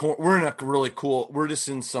in a really cool. We're just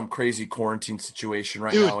in some crazy quarantine situation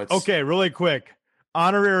right now. Okay, really quick,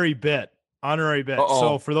 honorary bit. Uh-oh.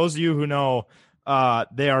 So for those of you who know,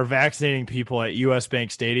 They are vaccinating people at US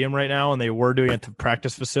Bank Stadium right now, and they were doing it at the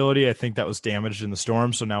practice facility. I think that was damaged in the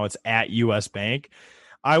storm, so now it's at US Bank.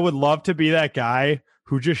 I would love to be that guy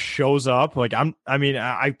who just shows up. Like I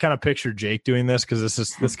kind of picture Jake doing this because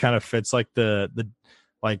this kind of fits like the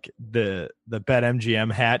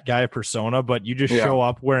BetMGM hat guy persona, but you just show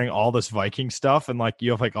up wearing all this Viking stuff and like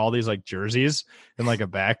you have like all these like jerseys and like a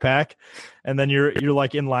backpack, and then you're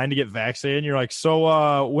like in line to get vaccinated, and you're like,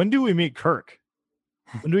 so when do we meet Kirk?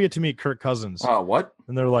 When do we get to meet Kirk Cousins? What?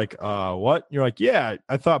 And they're like, what? You're like, yeah,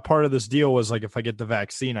 I thought part of this deal was like if I get the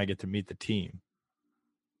vaccine, I get to meet the team.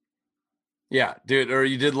 Yeah, dude. Or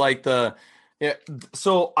you did like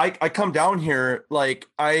so I come down here, like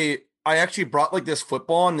I actually brought like this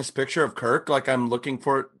football and this picture of Kirk. Like I'm looking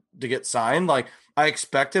for it to get signed. Like I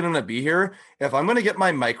expected him to be here. If I'm going to get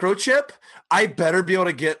my microchip, I better be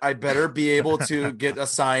able to get a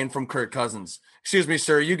sign from Kirk Cousins. Excuse me,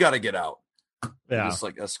 sir. You got to get out. Yeah. Just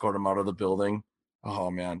like escort him out of the building.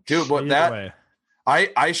 Oh man, dude, what that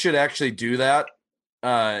I should actually do that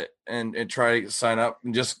and try to sign up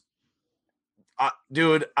and just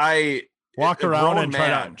dude, walk around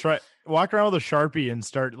and try walk around with a Sharpie and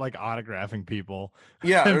start like autographing people.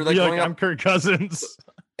 Yeah, or like, I'm Kirk Cousins.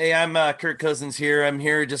 Hey, I'm Kirk Cousins here. I'm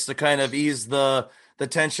here just to kind of ease the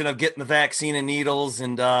tension of getting the vaccine and needles,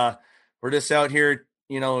 and we're just out here,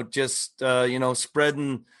 just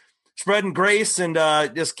spreading grace and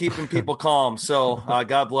just keeping people calm. So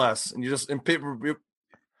God bless. And people,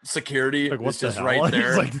 security like, is just right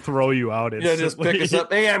there. Just like throw you out. Yeah, just pick us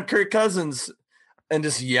up. Hey, I'm Kirk Cousins, and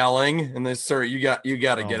just yelling. And then, sir, you got to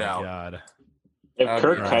get out. God. If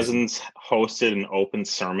Kirk Cousins hosted an open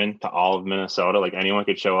sermon to all of Minnesota, like anyone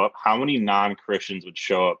could show up, how many non-Christians would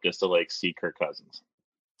show up just to like see Kirk Cousins?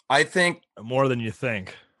 I think more than you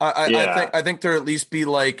think. I think there at least be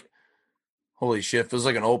like, holy shit, if it was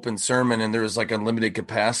like an open sermon and there was like unlimited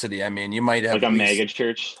capacity, I mean, you might have like a mega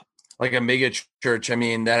church. Like a mega church. I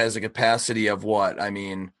mean, that has a capacity of what? I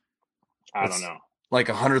mean, I don't know. Like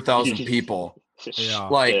 100,000 people. Yeah.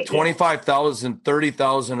 Like 25,000,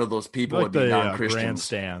 30,000 of those people like would be non-Christians.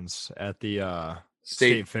 Grandstands at the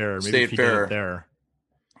state fair. Maybe state fair there.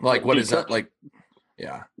 Like, what is that? Like,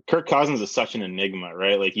 yeah. Kirk Cousins is such an enigma,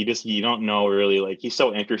 right? Like you don't know really, like he's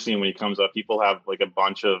so interesting when he comes up. People have like a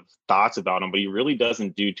bunch of thoughts about him, but he really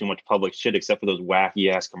doesn't do too much public shit except for those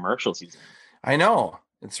wacky ass commercials he's in. I know.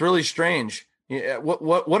 It's really strange. Yeah,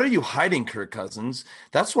 what are you hiding, Kirk Cousins?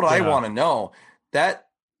 That's what I want to know.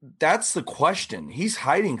 That's the question. He's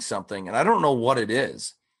hiding something, and I don't know what it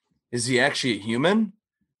is. Is he actually a human?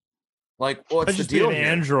 Like, what's the deal? An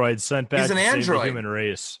android sent back. He's an android. The human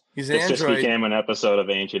race. He's an android. Just became an episode of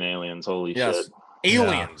Ancient Aliens. Holy shit!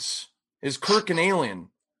 Aliens. Yeah. Is Kirk an alien?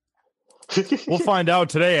 We'll find out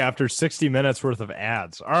today after 60 minutes worth of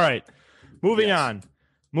ads. All right, moving on.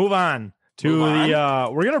 Move on to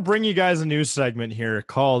we're gonna bring you guys a new segment here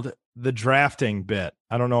called the drafting bit.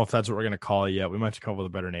 I don't know if that's what we're gonna call it yet. We might have to come up with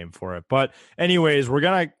a better name for it. But anyways, we're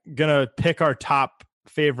gonna pick our top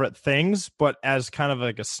favorite things, but as kind of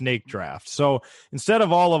like a snake draft. So instead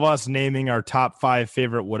of all of us naming our top 5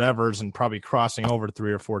 favorite whatevers and probably crossing over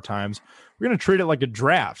 3 or 4 times, we're gonna treat it like a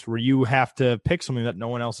draft where you have to pick something that no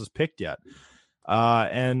one else has picked yet.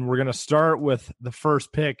 And we're gonna start with the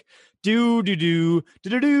first pick. That's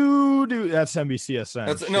NBCSN.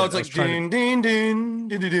 It's like din din din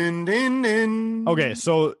din din din din. Okay,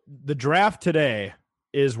 so the draft today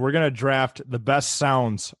is we're gonna draft the best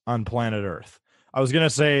sounds on planet Earth. I was gonna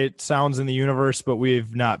say sounds in the universe, but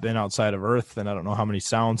we've not been outside of Earth, and I don't know how many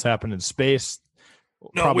sounds happen in space.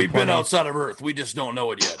 No, probably we've been outside of Earth. We just don't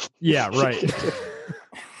know it yet. Yeah, right.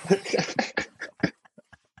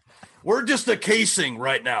 We're just a casing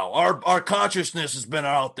right now. Our consciousness has been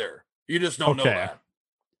out there. You just don't know that.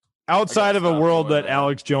 Outside of a world that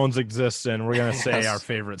Alex Jones exists in, we're going to say our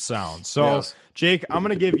favorite sounds. So, Jake, I'm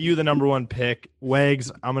going to give you the number 1 pick.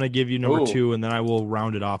 Wags, I'm going to give you number 2, and then I will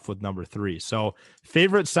round it off with number 3. So,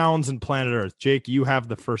 favorite sounds in planet Earth. Jake, you have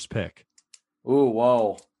the first pick. Ooh,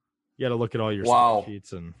 whoa. You got to look at all your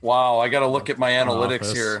sheets. I got to look at my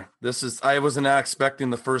analytics here. I wasn't expecting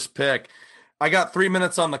the first pick. I got 3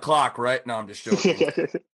 minutes on the clock, right? No, I'm just joking.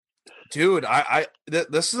 Dude,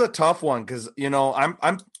 this is a tough one because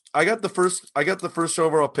I got the first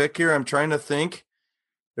overall pick here. I'm trying to think.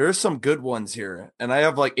 There's some good ones here, and I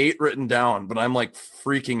have like 8 written down, but I'm like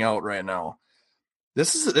freaking out right now.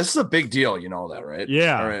 This is a big deal, you know that, right?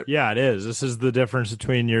 Yeah, right. Yeah, it is. This is the difference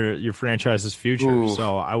between your franchise's future. Ooh.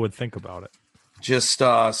 So I would think about it. Just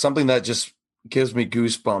something that just gives me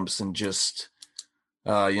goosebumps and just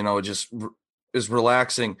just is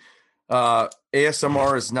relaxing.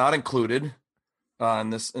 ASMR is not included. in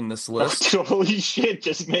this list. Holy shit!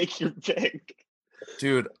 Just make your pick,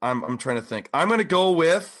 dude. I'm trying to think. I'm gonna go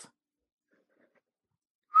with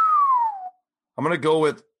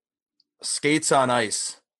Skates on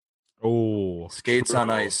Ice. Oh, Skates on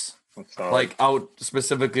Ice. Like out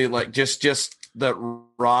specifically, like just the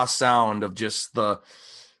raw sound of just the,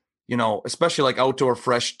 especially like outdoor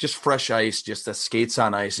fresh ice, just the Skates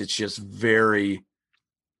on Ice. It's just very,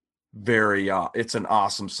 very, it's an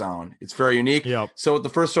awesome sound. It's very unique. Yep. So with the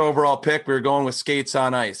first overall pick, we were going with Skates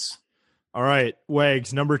on Ice. All right,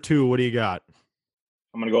 Wags, number 2. What do you got?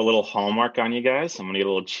 I'm gonna go a little Hallmark on you guys. I'm gonna get a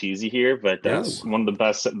little cheesy here, but that's one of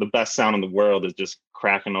the best sound in the world is just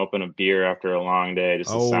cracking open a beer after a long day. Just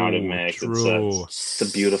the sound it makes. True. It's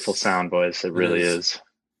a beautiful sound, boys. It really is.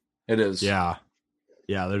 It is. Yeah.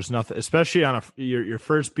 There's nothing, especially on your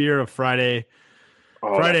first beer of Friday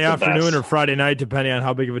afternoon or Friday night, depending on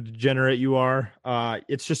how big of a degenerate you are.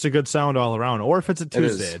 It's just a good sound all around. Or if it's a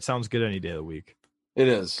Tuesday, it sounds good any day of the week. It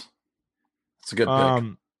is. It's a good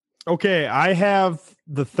pick. Okay, I have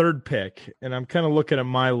the third pick, and I'm kind of looking at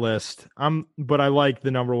my list. But I like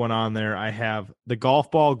the number 1 on there. I have the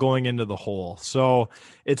golf ball going into the hole. So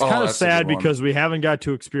it's kind of sad because we haven't got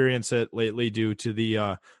to experience it lately due to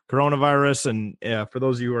the coronavirus. And for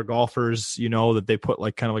those of you who are golfers, you know that they put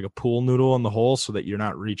kind of like a pool noodle in the hole so that you're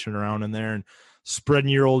not reaching around in there and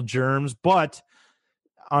spreading your old germs. But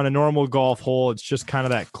on a normal golf hole, it's just kind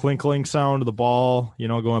of that clinkling sound of the ball,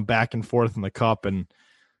 going back and forth in the cup.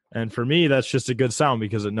 And for me, that's just a good sound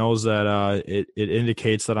because it knows that it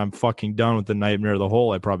indicates that I'm fucking done with the nightmare of the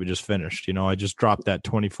hole I probably just finished. I just dropped that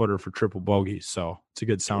 20-footer for triple bogey. So it's a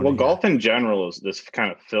good sound. Well, golf in general is just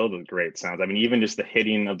kind of filled with great sounds. I mean, even just the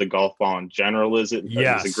hitting of the golf ball in general is a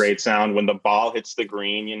great sound. When the ball hits the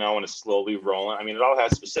green, and it's slowly rolling. I mean, it all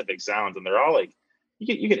has specific sounds, and they're all like,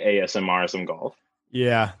 you get ASMR some golf.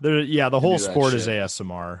 Yeah, the whole sport is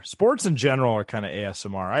ASMR. Sports in general are kind of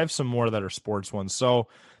ASMR. I have some more that are sports ones. So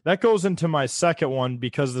that goes into my second one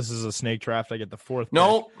because this is a snake draft. I get the fourth.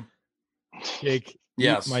 No, Jake.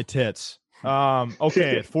 Yes, my tits.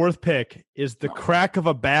 Okay, fourth pick is the crack of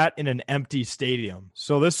a bat in an empty stadium.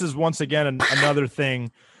 So this is once again another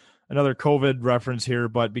thing, another COVID reference here.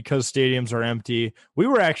 But because stadiums are empty, we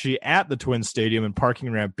were actually at the Twin Stadium in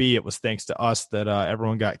parking ramp B. It was thanks to us that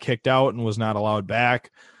everyone got kicked out and was not allowed back.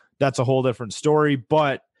 That's a whole different story.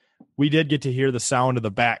 But we did get to hear the sound of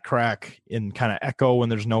the bat crack in kind of echo when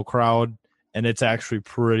there's no crowd, and it's actually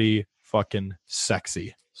pretty fucking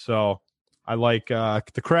sexy. So I like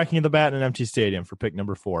the cracking of the bat in an empty stadium for pick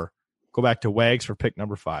number 4. Go back to Wags for pick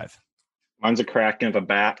number 5. Mine's a cracking of a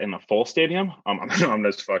bat in a full stadium. I'm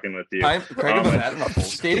just fucking with you. I'm cracking of a bat in a full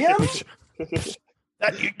stadium?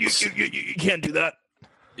 You can't do that.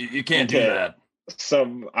 You can't do that.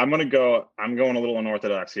 So I'm going a little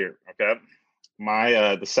unorthodox here, okay?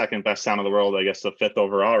 My the second best sound in the world, I guess the 5th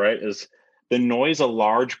overall, right, is the noise a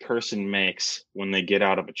large person makes when they get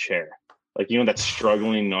out of a chair. Like, that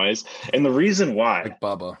struggling noise. And the reason why like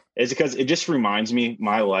Bubba is because it just reminds me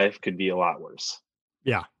my life could be a lot worse.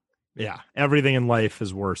 Yeah. Everything in life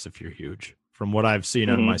is worse if you're huge, from what I've seen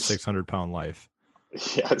in my 600-pound life.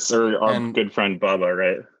 Yeah, sir. Our good friend Bubba,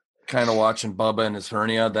 right? Kind of watching Bubba and his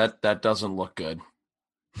hernia. That doesn't look good.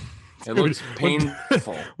 It looks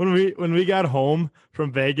painful. When we got home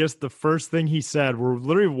from Vegas, the first thing he said, we're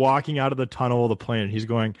literally walking out of the tunnel of the plane. He's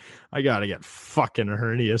going, I got to get fucking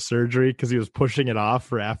hernia surgery because he was pushing it off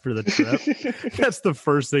for after the trip. That's the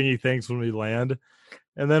first thing he thinks when we land.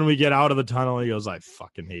 And then we get out of the tunnel. And he goes, I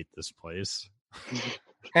fucking hate this place.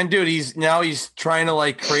 And dude, he's trying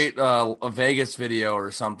to create a Vegas video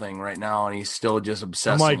or something right now, and he's still just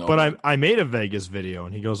obsessing. I'm like, but I made a Vegas video,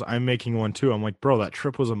 and he goes, I'm making one too. I'm like, bro, that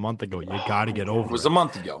trip was a month ago. You got to get over it. It was a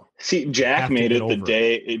month ago. See, Jack made it the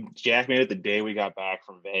day. Jack made it the day we got back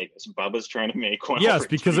from Vegas. Bubba's trying to make one. Yes,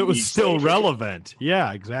 because it was still relevant.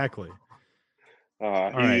 Yeah, exactly.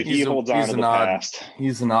 He holds on to the past.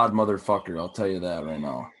 He's an odd motherfucker. I'll tell you that right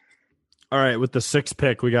now. All right, with the 6th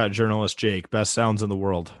pick, we got journalist Jake. Best sounds in the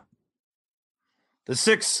world. The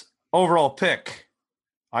 6th overall pick,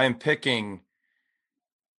 I am picking.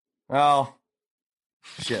 Well,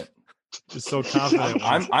 shit. Just so confident.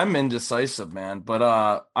 I'm indecisive, man.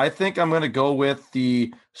 But I think I'm going to go with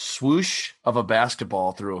the swoosh of a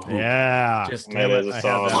basketball through a hoop. Yeah, just I have that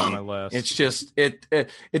on my list. It's just it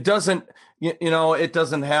doesn't it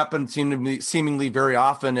doesn't happen seemingly very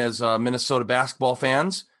often as Minnesota basketball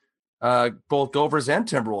fans. Both Gophers and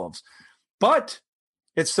Timberwolves, but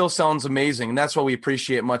it still sounds amazing, and that's why we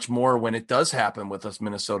appreciate much more when it does happen with us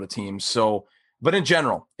Minnesota teams. So But in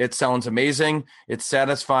general, it sounds amazing. It's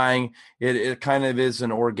satisfying. It kind of is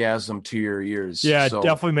an orgasm to your ears. Yeah, so, it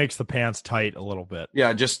definitely makes the pants tight a little bit.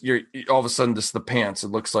 Yeah, just you're all of a sudden the pants. It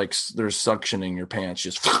looks like there's suctioning your pants.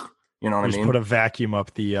 Just you know what I mean? Just put a vacuum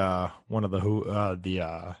up the one of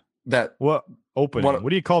the that what opening? What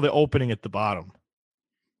do you call the opening at the bottom?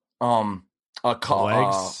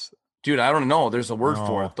 Legs. Dude, I don't know. There's a word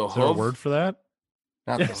for it. The hoof. Is there a word for that?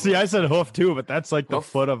 Yeah, see, I said hoof too, but that's like the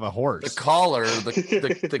foot of a horse. The collar,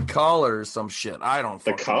 the collar, or some shit. I don't.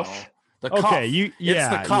 The cuff. Know. The cuff. Okay, it's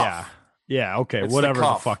the cuff. Yeah. Okay, it's whatever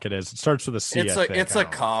the fuck it is. It starts with a C. It's a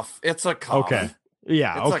cuff. It's a cuff. Okay.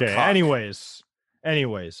 Yeah. It's okay.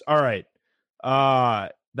 Anyways. All right.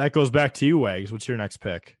 That goes back to you, Wags. What's your next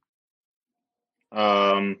pick?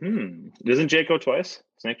 Doesn't Jake go twice?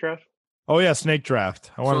 Snake draft. Oh yeah, snake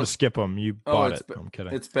draft. I wanted to skip them. You bought it. I'm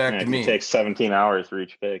kidding. It's back to me. It takes 17 hours for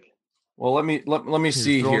each pick. Well, let me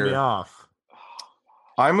see here. Me off.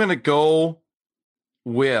 I'm gonna go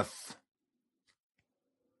with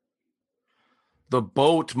the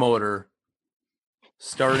boat motor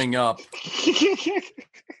starting up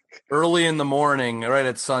early in the morning, right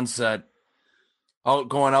at sunset.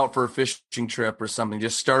 Going out for a fishing trip or something,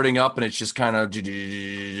 just starting up, and it's just kind of,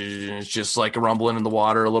 it's just like rumbling in the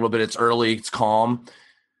water a little bit. It's early, it's calm.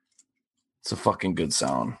 It's a fucking good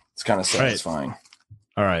sound. It's kind of satisfying.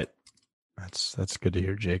 All right. That's good to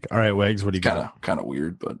hear, Jake. All right, Wags, what do you got? Kind of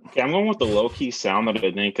weird, but okay, I'm going with the low key sound that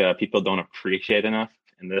I think people don't appreciate enough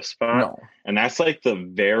in this spot. No. And that's like the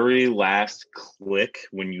very last click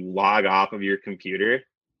when you log off of your computer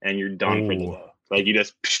and you're done for the day. Like you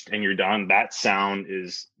just and you're done. That sound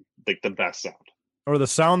is like the best sound. Or the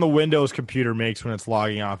sound the Windows computer makes when it's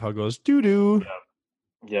logging off. How it goes doo doo.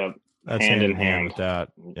 Yep. That's hand in hand with that.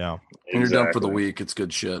 Yeah. And you're done for the week. It's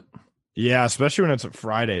good shit. Yeah, especially when it's a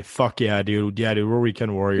Friday. Fuck yeah, dude. Yeah, dude. We're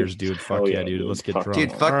weekend warriors, dude. Fuck yeah, dude. Let's get drunk.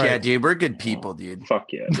 Dude, fuck yeah, dude. We're good people, dude. Fuck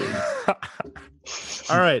yeah, dude.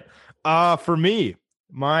 All right. For me,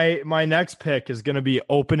 my next pick is gonna be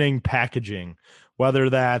opening packaging, whether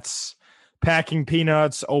that's packing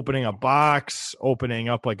peanuts, opening a box, opening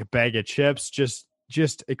up like a bag of chips,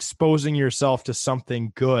 just exposing yourself to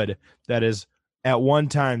something good that is at one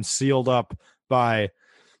time sealed up by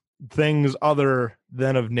things other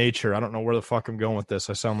than of nature. I don't know where the fuck I'm going with this.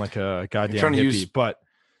 I sound like a goddamn hippie, but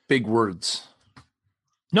big words.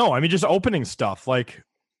 No, I mean just opening stuff like,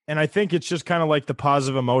 and I think it's just kind of like the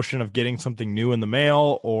positive emotion of getting something new in the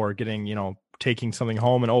mail or getting, taking something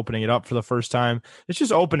home and opening it up for the first time. It's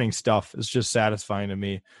just opening stuff. It's just satisfying to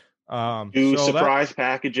me. Surprise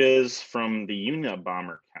packages from the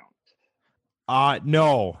Unabomber count?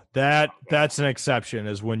 No, that's an exception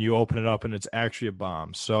is when you open it up and it's actually a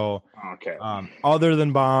bomb. So, okay. Other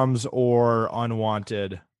than bombs or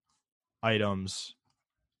unwanted items,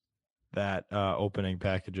 that opening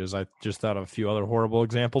packages, I just thought of a few other horrible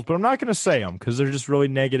examples, but I'm not going to say them because they're just really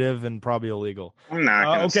negative and probably illegal. I'm not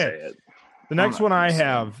going to say it. The next one I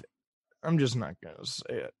have, I'm just not going to say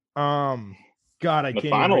it. God, I can't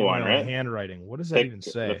even read my own handwriting. What does that even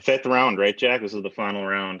say? The 5th round, right, Jack? This is the final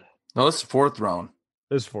round. No, this is 4th round.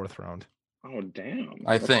 This is 4th round. Oh, damn.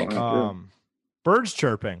 I think. Birds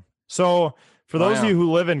chirping. So for those of you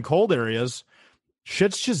who live in cold areas,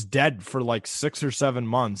 shit's just dead for like 6 or 7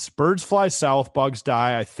 months. Birds fly south, bugs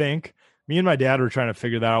die, I think. Me and my dad were trying to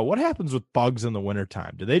figure that out. What happens with bugs in the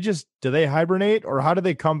wintertime? Do they hibernate, or how do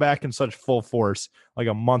they come back in such full force like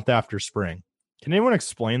a month after spring? Can anyone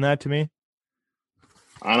explain that to me?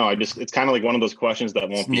 I don't know. It's kind of like one of those questions that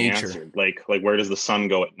won't be answered. Like where does the sun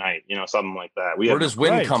go at night? Something like that. Where does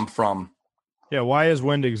wind come from? Yeah, why does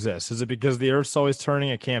wind exist? Is it because the Earth's always turning?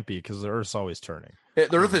 It can't be because the Earth's always turning.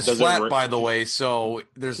 The Earth is flat, by the way, so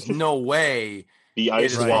there's no way the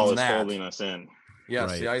ice wall is holding us in.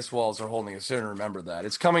 Yes, the ice walls are holding us in. Remember that.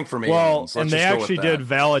 It's coming from aliens. Well, and they actually did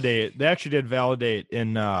validate. They actually did validate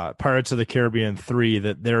in Pirates of the Caribbean 3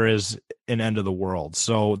 that there is an end of the world.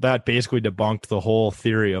 So that basically debunked the whole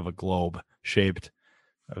theory of a globe shaped,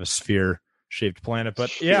 of a sphere shaped planet. But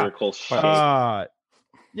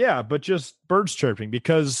but just birds chirping,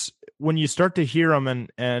 because when you start to hear them,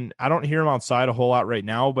 and I don't hear them outside a whole lot right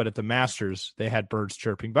now, but at the Masters they had birds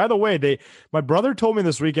chirping. By the way, my brother told me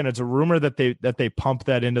this weekend it's a rumor that they pump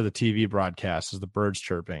that into the TV broadcast, is the birds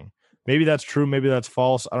chirping. Maybe that's true, maybe that's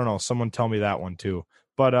false. I don't know. Someone tell me that one too.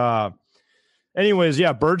 But anyways,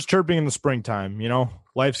 yeah, birds chirping in the springtime.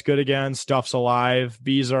 Life's good again. Stuff's alive.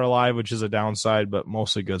 Bees are alive, which is a downside, but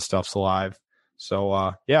mostly good stuff's alive.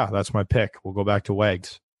 So yeah, that's my pick. We'll go back to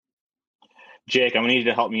Wags. Jake, I'm going to need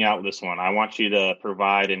you to help me out with this one. I want you to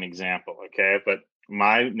provide an example, okay? But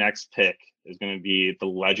my next pick is going to be the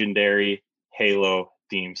legendary Halo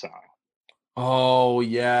theme song. Oh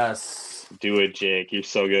yes. Do it, Jake. You're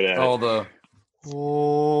so good at Oh it. the.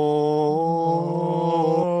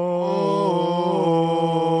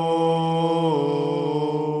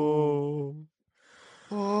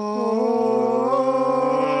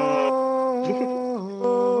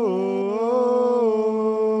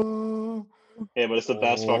 Yeah, but it's the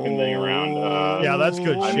best fucking thing around. Yeah, that's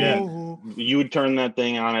good I shit. mean, you would turn that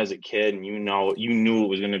thing on as a kid, and you knew it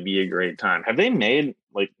was going to be a great time. Have they made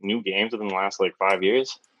like new games within the last like 5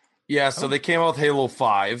 years? Yeah, so they came out with Halo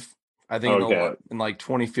 5. I think Okay. in like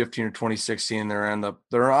 2015 or 2016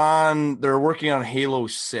 they're working on Halo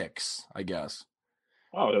 6, I guess.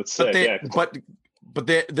 Oh, that's sick. But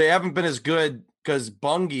they haven't been as good because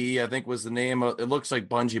Bungie, I think was the name of it. Looks like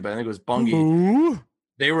Bungie, but I think it was Bungie. Ooh.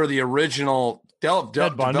 They were the original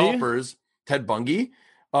developers, Ted Bungie,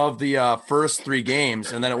 of the first 3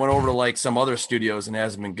 games, and then it went over to like some other studios and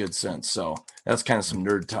hasn't been good since. So that's kind of some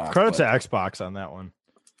nerd talk. Credit to Xbox on that one.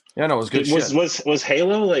 Yeah, no, it was good. Was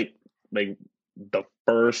Halo like the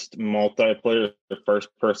first multiplayer, the first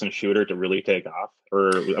person shooter to really take off,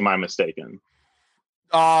 or am I mistaken?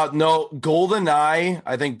 No, GoldenEye,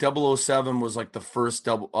 I think 007 was like the first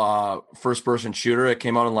first person shooter. It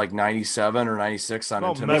came out in like 97 or 96 on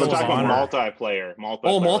Nintendo. We're talking multiplayer.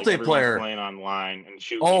 Oh, Like multiplayer. playing online and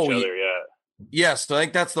shooting each other, yeah. Yes, I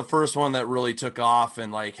think that's the first one that really took off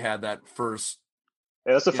and like had that first.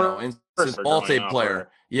 Yeah, that's the first multiplayer.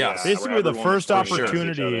 Yes. Basically the first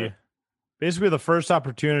opportunity. Basically the first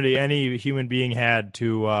opportunity any human being had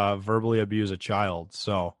to verbally abuse a child.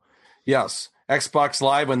 So yes. Xbox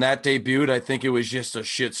Live, when that debuted, I think it was just a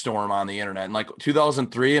shitstorm on the internet. And like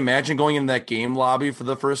 2003, imagine going into that game lobby for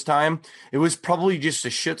the first time. It was probably just a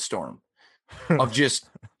shitstorm of just.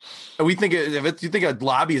 We think if you think a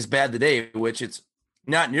lobby is bad today, which it's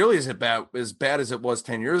not nearly as bad as it was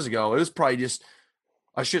 10 years ago, it was probably just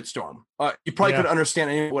a shitstorm. You probably couldn't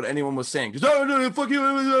understand what anyone was saying. Fuck you.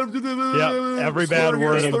 Yeah, every bad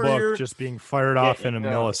word in the book just being fired off in a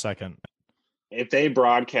millisecond. If they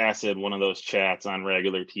broadcasted one of those chats on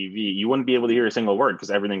regular TV, you wouldn't be able to hear a single word because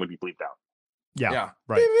everything would be bleeped out. Yeah.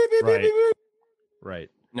 Right.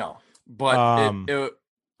 No, but I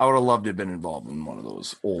would have loved to have been involved in one of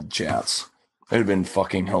those old chats. It would have been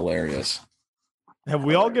fucking hilarious. Have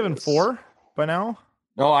we all given 4 by now?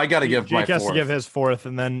 No, I got to give my 4th. Jake has to give his 4th,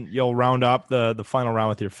 and then you'll round up the final round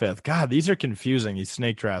with your 5th. God, these are confusing, these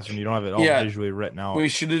snake drafts, and you don't have it all visually written out. We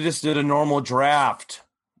should have just did a normal draft.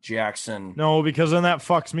 Jackson. No, because then that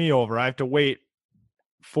fucks me over. I have to wait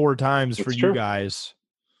 4 times for you guys.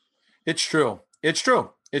 It's true. It's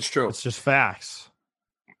just facts.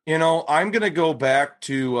 You know, I'm going to go back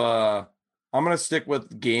to I'm going to stick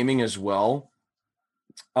with gaming as well.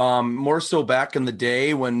 More so back in the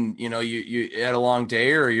day when, you know, you had a long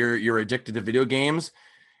day or you're addicted to video games.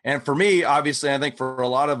 And for me, obviously, I think for a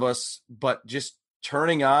lot of us, but just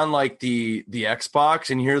turning on like the Xbox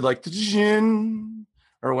and hear like the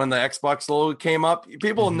or when the Xbox logo came up,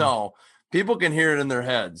 people know. People can hear it in their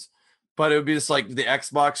heads. But it would be just like the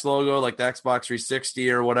Xbox logo, like the Xbox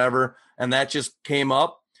 360 or whatever, and that just came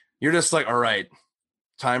up. You're just like, all right,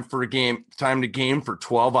 time to game for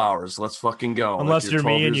 12 hours. Let's fucking go. Unless like you're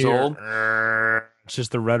me and you're it's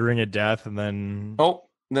just the red ring of death, and then no,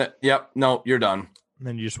 you're done. And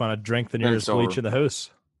then you just want to drink the nearest bleach in the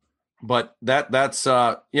house. But that's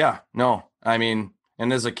no. I mean,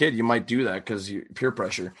 and as a kid, you might do that because you peer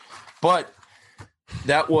pressure. But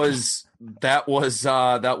that was depth.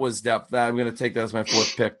 I'm going to take that as my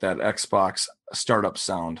 4th pick. That Xbox startup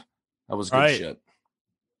sound. That was good shit.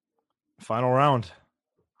 Final round.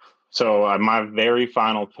 So my very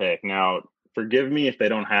final pick. Now, forgive me if they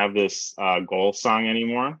don't have this goal song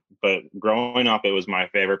anymore, but growing up, it was my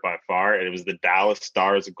favorite by far. It was the Dallas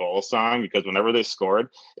Stars goal song because whenever they scored,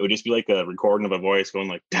 it would just be like a recording of a voice going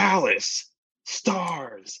like Dallas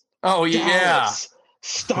Stars. Oh Dallas yeah,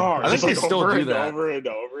 Stars. I think they still do that over and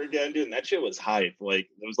over again, dude. And that shit was hype. Like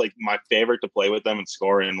it was like my favorite to play with them and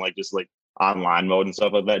score in like just like online mode and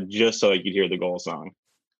stuff like that, just so I could hear the goal song.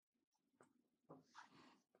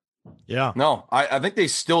 Yeah. No, I think they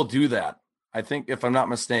still do that. I think, if I'm not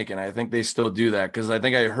mistaken, I think they still do that because I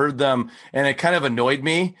think I heard them and it kind of annoyed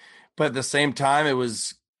me, but at the same time, it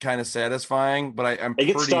was kind of satisfying. But I'm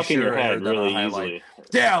pretty stuck sure in your I head heard that really on easily.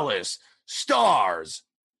 Dallas Stars.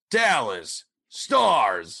 And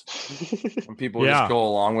people just go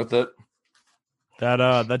along with it.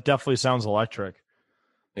 That definitely sounds electric.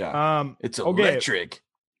 Yeah. It's electric.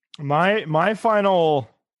 My final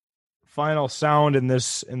sound in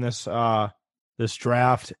this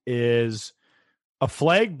draft is a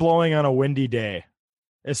flag blowing on a windy day,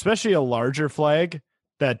 especially a larger flag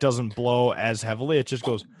that doesn't blow as heavily. It just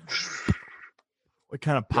goes it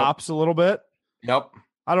kind of pops a little bit. Yep.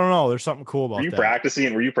 I don't know. There's something cool about Were you that.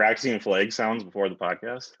 practicing flag sounds before the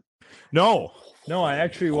podcast? No. I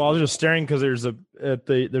actually, I was just staring because there's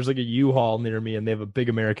like a U-Haul near me and they have a big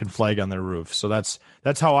American flag on their roof. So that's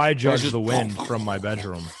how I judge the wind from my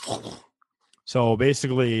bedroom. So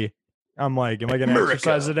basically, I'm like, am I going to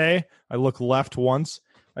exercise today? I look left once.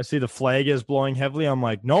 I see the flag is blowing heavily. I'm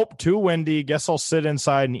like, nope, too windy. Guess I'll sit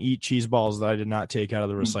inside and eat cheese balls that I did not take out of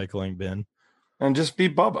the recycling bin. And just be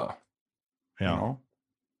Bubba. Yeah. You know?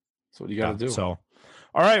 That's what you got to do. So,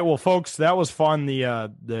 all right, well, folks, that was fun.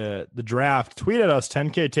 The draft. Tweet at us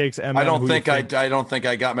 10K takes MN. I don't think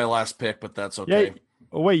I got my last pick, but that's okay. Yeah.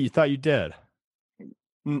 Oh, wait, you thought you did?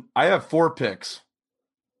 I have 4 picks.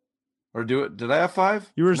 Or did I have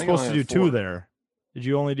 5? You were supposed to do 2 there. Did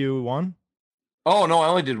you only do 1? Oh no, I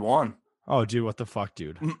only did 1. Oh, dude, what the fuck,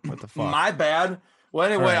 dude? What the fuck? My bad. Well,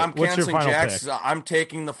 anyway, right, I'm canceling Jack's. I'm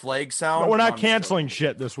taking the flag sound. No, we're not canceling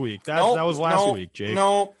shit this week. That was last week, Jake.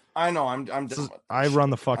 No, I know. I'm done. I run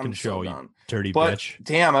the fucking show, you dirty bitch.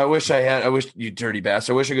 Damn, I wish you dirty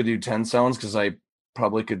bastard. I wish I could do 10 sounds because I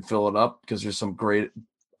probably could fill it up because there's some great,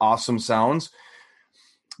 awesome sounds.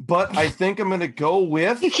 But I think I'm gonna go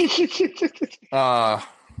with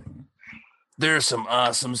there's some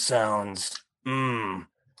awesome sounds.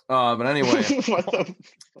 But anyway, what the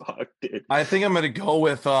fuck, dude? I think I'm gonna go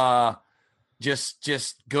with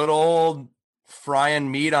just good old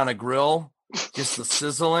frying meat on a grill, just the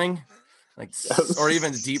sizzling, or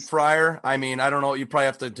even deep fryer. I mean, I don't know. You probably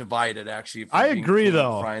have to divide it. Actually, I agree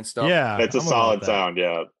though. Frying stuff, yeah, it's a solid sound.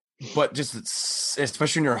 Yeah, but just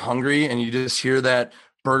especially when you're hungry and you just hear that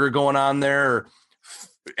burger going on there, or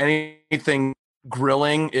anything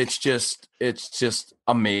grilling, it's just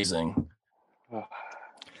amazing.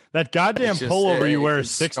 That goddamn pullover you wear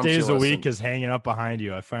 6 days a week is hanging up behind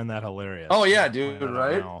you. I find that hilarious. Oh yeah, dude,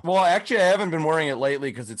 right? Well, actually, I haven't been wearing it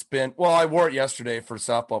lately because I wore it yesterday for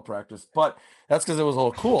softball practice, but that's because it was a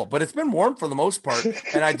little cool. But it's been warm for the most part,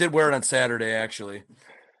 and I did wear it on Saturday, actually.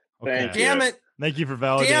 Okay. Damn it. Thank you for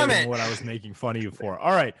validating what I was making fun of you for.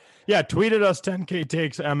 All right. Yeah, tweet at us 10K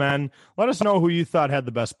takes MN. Let us know who you thought had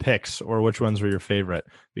the best picks or which ones were your favorite,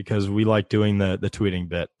 because we like doing the tweeting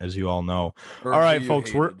bit, as you all know. All right,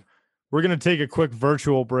 folks, we're going to take a quick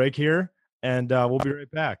virtual break here, and we'll be right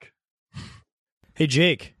back. Hey,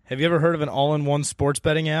 Jake, have you ever heard of an all-in-one sports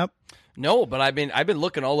betting app? No, but I've been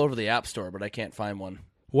looking all over the App Store, but I can't find one.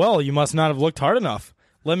 Well, you must not have looked hard enough.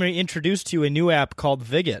 Let me introduce to you a new app called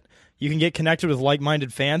Viget. You can get connected with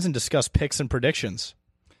like-minded fans and discuss picks and predictions.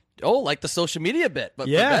 Oh, like the social media bit, but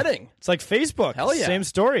for betting. It's like Facebook. Hell yeah. Same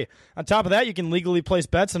story. On top of that, you can legally place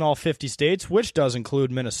bets in all 50 states, which does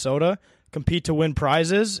include Minnesota, compete to win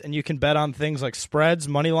prizes, and you can bet on things like spreads,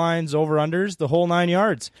 money lines, over-unders, the whole 9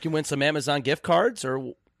 yards. You can win some Amazon gift cards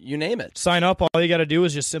or you name it. Sign up. All you got to do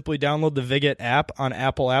is just simply download the Viget app on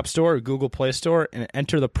Apple App Store or Google Play Store and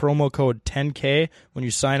enter the promo code 10K when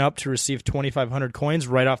you sign up to receive 2,500 coins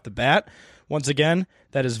right off the bat. Once again,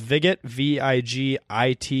 that is Viget,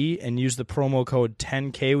 Vigit, and use the promo code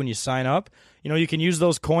 10K when you sign up. You know, you can use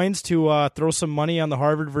those coins to throw some money on the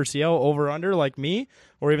Harvard versus Yale over-under like me,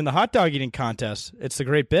 or even the hot dog eating contest. It's a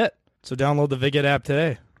great bit. So download the Viget app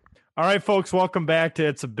today. All right, folks, welcome back to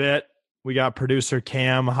It's a Bit. We got producer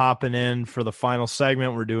Cam hopping in for the final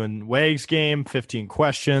segment. We're doing Wags game, 15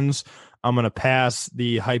 questions. I'm going to pass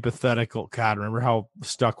the hypothetical. God, remember how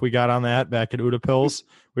stuck we got on that back at Udapils?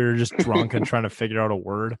 We were just drunk and trying to figure out a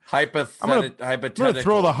word. Hypothetical. I'm going to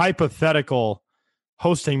throw the hypothetical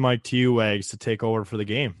hosting mic to you, Wags, to take over for the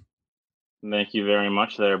game. Thank you very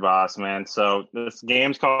much there, boss man. So this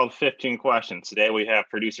game's called 15 Questions. Today we have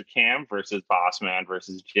producer Cam versus boss man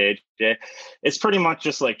versus JJ. It's pretty much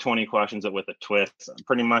just like 20 questions with a twist.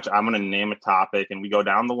 Pretty much I'm going to name a topic and we go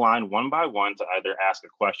down the line one by one to either ask a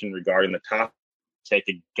question regarding the topic, take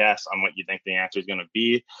a guess on what you think the answer is going to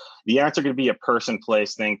be. The answer could be a person,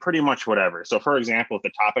 place, thing, pretty much whatever. So for example, if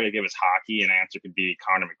the topic I give is hockey, an answer could be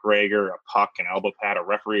Conor McGregor, a puck, an elbow pad, a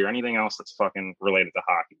referee, or anything else that's fucking related to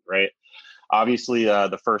hockey, right? Obviously,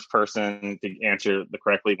 the first person to answer the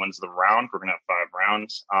correctly wins the round. We're going to have 5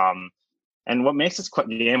 rounds. And what makes this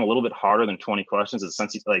game a little bit harder than 20 questions is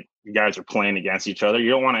since you guys are playing against each other, you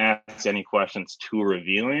don't want to ask any questions too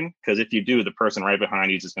revealing, because if you do, the person right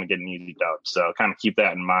behind you is just going to get an easy dub. So kind of keep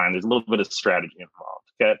that in mind. There's a little bit of strategy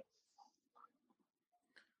involved. Okay.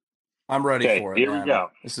 I'm ready for it. Here we go.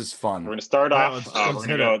 This is fun. We're going to start off. We're going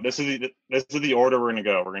to go. This is the order we're going to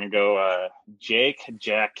go. We're going to go Jake,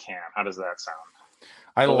 Jack, Cam. How does that sound?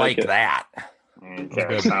 I like that.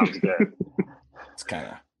 Okay, sounds good. It's kind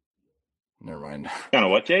of. Never mind. Kind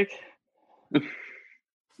of what, Jake?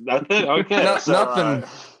 Nothing. Okay. Nothing.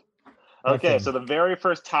 Okay, so the very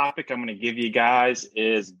first topic I'm going to give you guys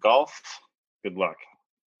is golf. Good luck.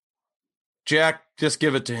 Jack, just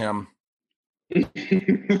give it to him.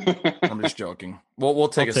 I'm just joking. We'll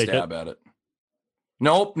take a stab at it.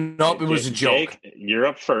 Nope. It was a joke. Jake, you're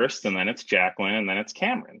up first, and then it's Jacqueline, and then it's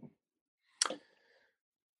Cameron.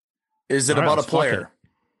 Is it about a player?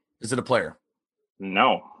 Is it a player?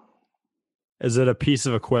 No. Is it a piece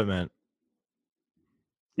of equipment?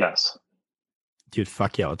 Yes. Dude,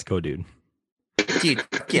 fuck yeah, let's go, dude. Dude,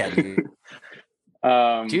 yeah, dude.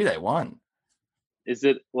 Dude, I won. Is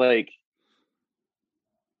it like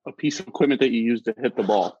a piece of equipment that you use to hit the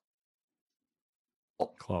ball?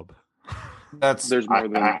 Club. There's more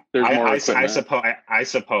than there's more. I suppose.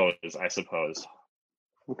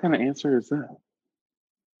 What kind of answer is that?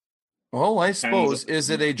 Well, I suppose is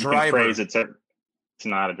it a driver? It's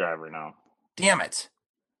not a driver. No. Damn it.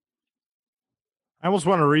 I almost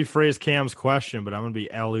want to rephrase Cam's question, but I'm going to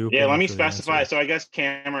be alley-ooping. Yeah, let me specify. So I guess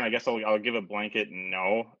Cameron, I'll give a blanket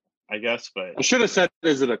no, I guess, but I should have said,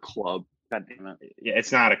 is it a club? God damn it. Yeah,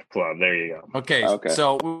 it's not a club. There you go. Okay.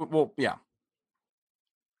 So well, yeah.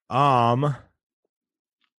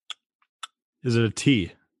 Is it a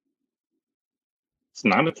T? It's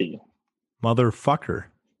not a T. Motherfucker.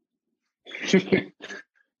 Is it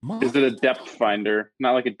a depth finder?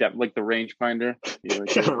 Not like like the range finder? A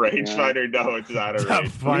range finder? No, it's not a range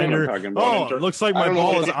finder. Oh, it looks like my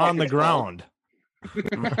ball is on the ground.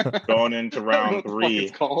 Going into round 3.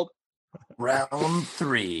 It's called round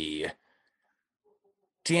 3.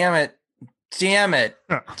 Damn it.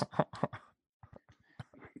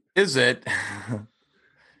 Is it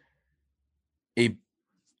a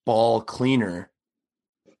ball cleaner?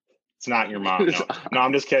 It's not your mom. No,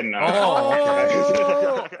 I'm just kidding. No.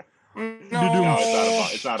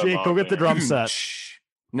 It's not a Jake, ball go get the drum cleaner. set.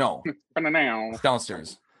 No. It's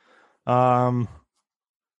downstairs.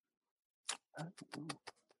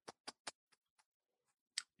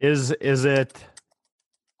 Is it?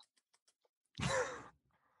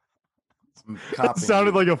 That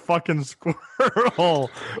sounded like a fucking squirrel.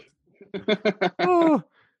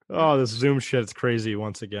 Oh, this Zoom shit's crazy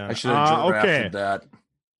once again. I should have drafted that.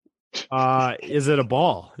 Is it a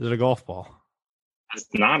ball? Is it a golf ball? It's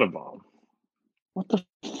not a ball. What the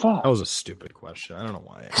fuck? That was a stupid question. I don't know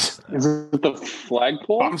why I asked that. Is it the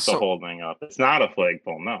flagpole? I'm still holding up. It's not a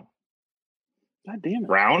flagpole, no. God damn it.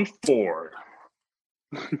 Round 4.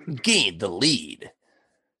 Gain the lead.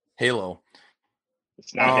 Halo.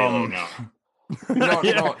 It's not Halo, no.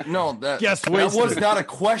 No. That was not a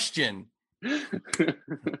question.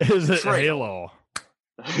 Is it Halo?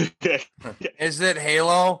 Is it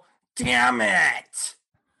Halo? Damn it!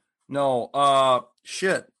 No.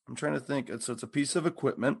 Shit. I'm trying to think. It's a piece of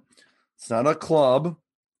equipment. It's not a club.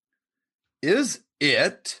 Is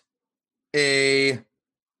it a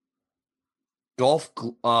golf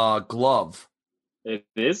glove? It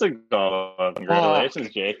is a golf.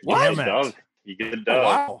 Congratulations, Jake. Damn it. You get a dub.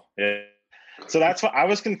 Wow. Yeah. So that's what I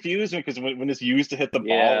was confused because when it's used to hit the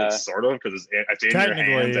ball, it's sort of because it's in your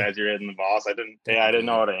hands as you're hitting the ball. So I didn't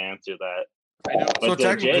know how to answer that. I know. But so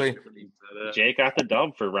technically, Jake got the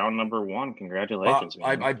dub for round number 1. Congratulations,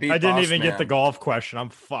 man. I beat. I didn't even get the golf question.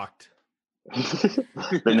 I'm fucked. The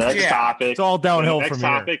next topic. It's all downhill from here. The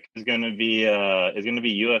next topic is going to be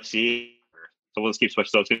UFC. So let's keep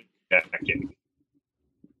switching. So it's going to be Jake.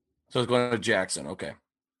 So it's going to Jackson. Okay.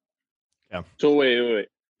 Yeah. So wait.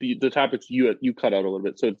 The topic's you cut out a little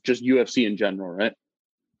bit. So it's just UFC in general, right?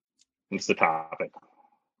 It's the topic.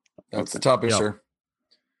 That's the topic, sir.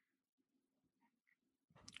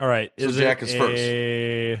 All right. So Jack is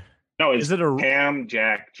first. No, is it a Pam,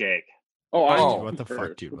 Jack, Jake? What the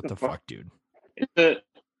fuck, dude? What the fuck, dude?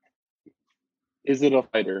 Is it a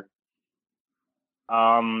fighter?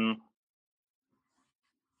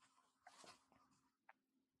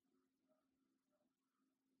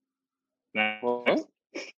 Next.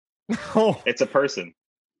 Oh. It's a person.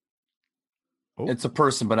 It's a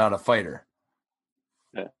person, but not a fighter.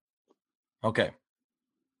 Yeah. Okay.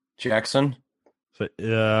 Jackson? So,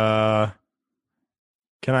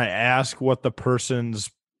 can I ask what the person's...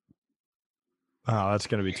 Oh, that's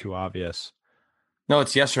going to be too obvious. No,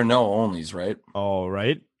 it's yes or no onlys, right? Oh,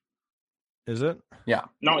 right. Is it? Yeah.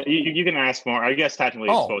 No, you can ask more. I guess technically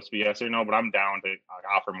it's supposed to be yes or no, but I'm down to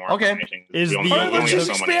offer more information. Let's just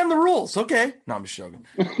expand the rules. Okay. No, I'm just joking.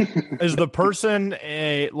 Is the person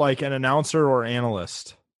an announcer or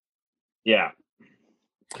analyst? Yeah.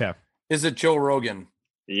 Okay. Is it Joe Rogan?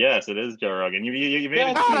 Yes, it is Joe Rogan. You made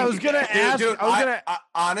it. I was gonna ask. Dude,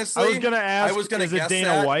 honestly, I was gonna ask. Is it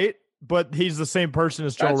Dana White? but he's the same person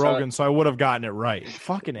as Joe That's Rogan, so I would have gotten it right.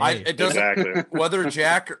 Fucking A. It doesn't Exactly. whether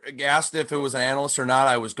Jack asked if it was an analyst or not.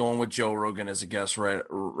 I was going with Joe Rogan as a guest right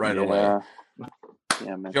away.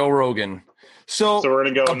 Yeah, man. Joe Rogan. So we're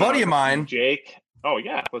gonna go. A buddy of mine, Jake. Oh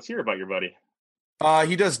yeah, let's hear about your buddy.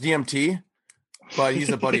 He does DMT, but he's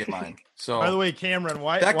a buddy of mine. So By the way, Cameron,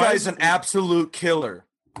 why guy's an absolute killer.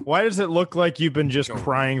 Why does it look like you've been just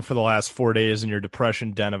crying for the last 4 days in your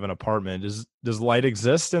depression den of an apartment? Does light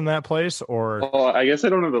exist in that place, or? Oh, I guess I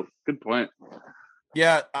don't have a good point.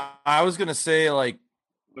 Yeah, I was gonna say like.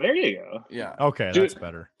 There you go. Yeah. Okay, that's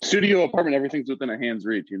better. Studio apartment, everything's within a hand's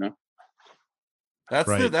reach. That's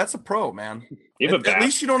Right. that's a pro, man. You have At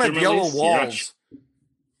least you don't have bathroom, at yellow least? You're not walls.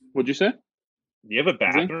 What'd you say? Do you have a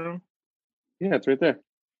bathroom? Yeah, it's right there.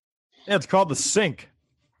 Yeah, it's called the sink.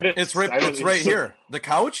 It's right here. The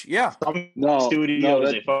couch? Yeah. No,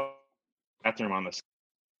 Studios, that- a bathroom on this.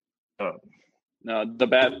 No,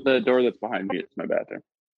 the door that's behind me is my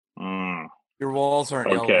bathroom. Your walls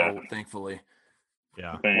aren't Okay. yellow, thankfully.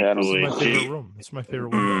 Yeah. Yeah, This is my Thankfully. favorite room. It's my favorite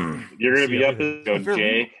window. You're going to See be up everything. to go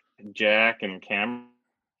Jake, Jack, and Cam.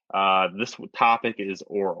 This topic is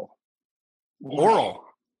oral. Oral.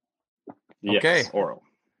 Yes, Okay. oral.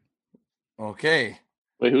 Okay.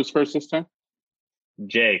 Wait, who's first this time?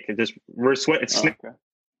 Jake, we're sweating. Okay.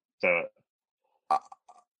 So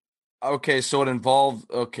Okay, so it involved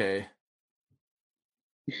okay.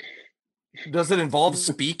 Does it involve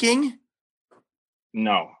speaking?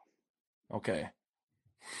 no. Okay.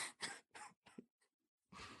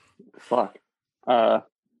 Fuck.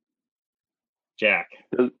 Jack.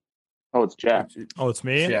 Oh, it's Jack. Oh, it's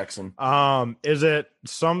me? Jackson. Is it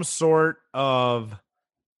some sort of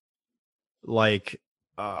like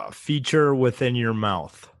feature within your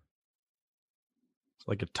mouth?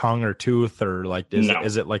 Like a tongue or tooth, or like No.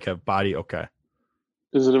 is it like a body? Okay.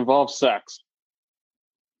 Does it involve sex?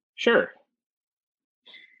 Sure.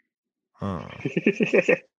 Huh.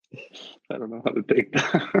 I don't know how to take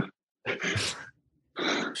that.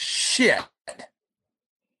 Shit.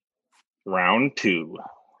 Round 2.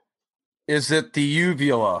 Is it the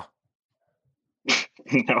uvula?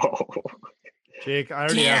 No. Jake, I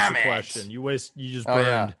already Damn asked the it. question. You just Oh, burned.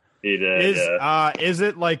 yeah. He did,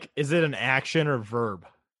 Is it an action or verb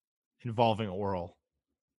involving oral?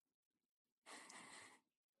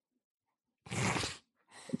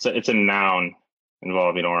 It's a noun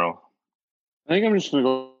involving oral. I think I'm just gonna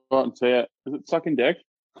go out and say it. Is it sucking dick?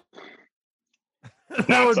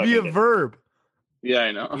 That would be a dick. verb. Yeah,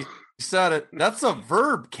 I know. You said it. That's a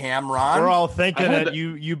verb, Cameron. We're all thinking I had that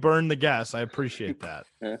you burned the guess. I appreciate that.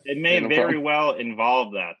 It may no very problem. well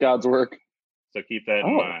involve that. God's work. So keep that in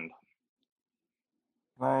Oh. mind.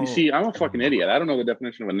 You see, I'm a fucking idiot. I don't know the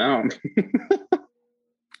definition of a noun.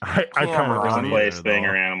 I Come come on. Person, around place, either, thing, though.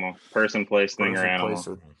 or animal. Person, place, thing, or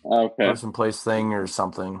animal. Okay. Person, place, thing, or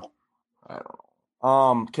something. I don't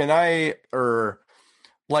know. Can I or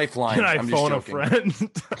lifeline? Can I I'm just phone a joking.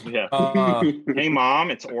 friend? Yeah. Hey, Mom,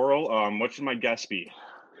 it's oral. What should my guess be?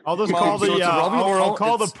 I'll just Mom, call so the it's a Robbie I'll Oral.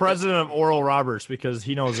 call the It's- president of Oral Roberts because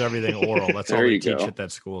he knows everything oral. That's all There they you teach go. at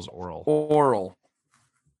that school is oral.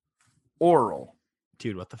 Oral.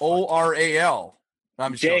 Dude, what the fuck? ORAL.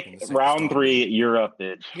 I'm just joking. Jake, This thing round is 3, you're up,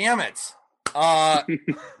 bitch. Damn it.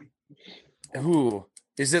 Who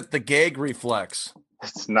is it? The gag reflex.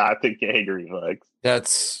 It's not the gag reflex.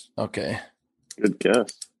 That's okay. Good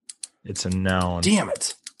guess. It's a noun. Damn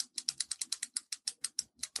it.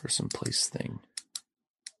 Person, place, thing.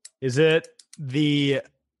 Is it the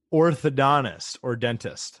orthodontist or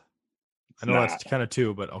dentist? I know that's not. kind of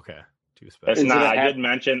two, but okay. Two It's special. Is it not. a I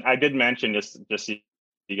hat- did mention just so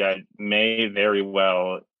you guys may very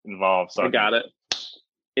well involve I something. got it.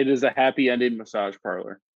 It is a happy ending massage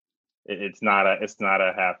parlor. It's not a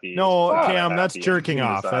happy. No, it's not a Cam, that's happy jerking ending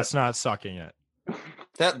off. massage. That's not sucking it.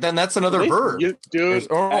 Then that's another verb. Dude,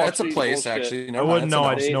 Oh, that's a actually, place. bullshit. Actually, I Never mind, wouldn't that's know. a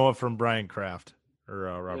I just They- know it from Brian Kraft or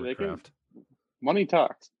Robert they can- Kraft. Money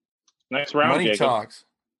talks. Next round, Money Jacob. talks.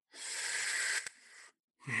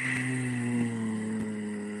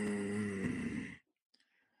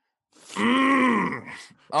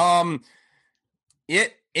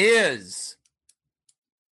 It is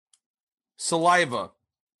saliva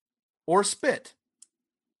or spit.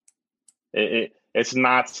 It's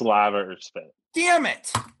not saliva or spit. Damn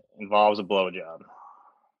it! Involves a blowjob.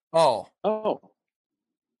 Oh, Oh.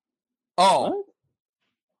 oh.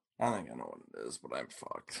 I think I know what it is, but I'm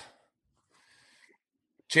fucked.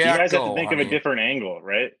 You guys have Jacko, to think of a honey. different angle,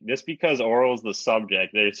 right? Just because oral is the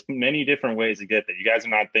subject, there's many different ways to get there. You guys are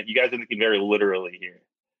not. You guys are thinking very literally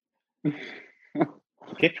here.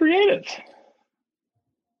 Get creative.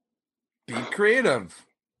 Be creative.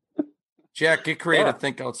 Jack, get creative.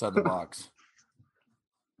 Think outside the box.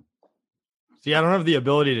 See, I don't have the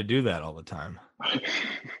ability to do that all the time.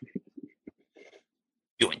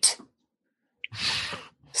 Do it.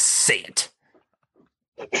 Say it.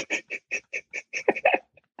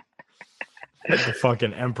 The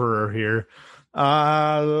fucking emperor here. Just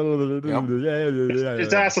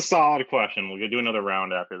ask a solid question. We'll do another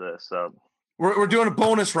round after this. So we're doing a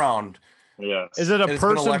bonus round. Yeah. Is it a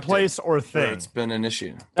person, place, or thing? It's been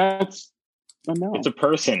initiated. That's no. It's a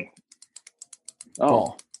person.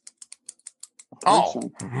 Oh.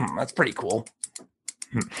 That's pretty cool.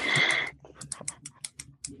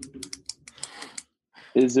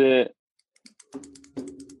 Is it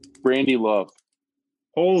Brandy Love?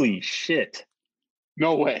 Holy shit.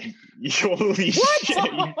 No way. Holy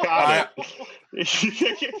shit. You got it.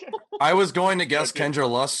 I was going to guess Kendra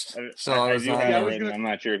Lust. So I'm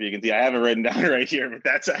not sure if you can see. I have it written down right here, but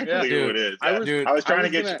that's actually who it is. I was trying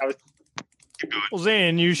to get you. Well,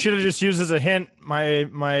 Zane, you should have just used as a hint my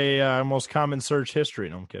most common search history.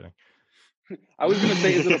 No, I'm kidding. I was going to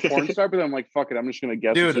say, is it a porn star? But I'm like, fuck it. I'm just going to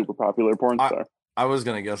guess a super popular porn star. I was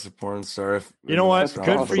going to guess a porn star. You know what?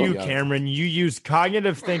 Good for you, Cameron. You used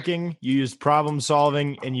cognitive thinking, you used problem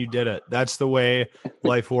solving, and you did it. That's the way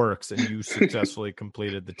life works. And you successfully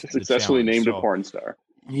completed the successfully named a porn star.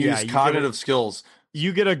 You used cognitive skills.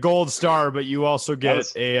 You get a gold star, but you also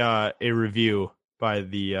get a review by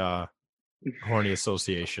the Horny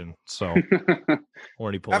Association. So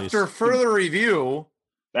Horny Police. After further review,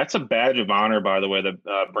 that's a badge of honor, by the way,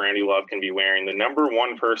 that Brandy Love can be wearing. The number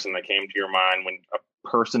one person that came to your mind when a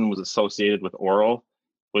person was associated with oral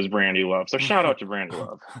was Brandy Love. So shout out to Brandy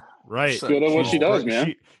Love. Right. Good at what she does,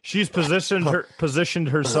 man. She's positioned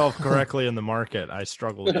herself correctly in the market. I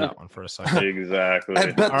struggled with that one for a second. Exactly.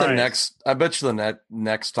 I bet the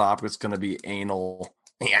next topic is going to be anal.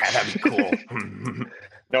 Yeah, that'd be cool.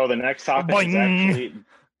 No, the next topic is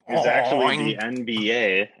actually the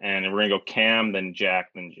NBA, and we're gonna go Cam, then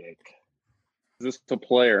Jack, then Jake. Is this a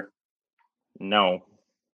player? No.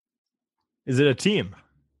 Is it a team?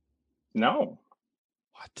 No.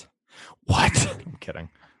 What? I'm kidding.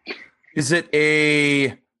 Is it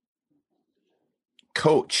a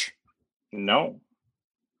coach? No.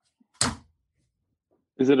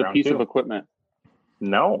 Is it a piece of equipment?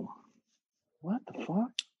 No. What the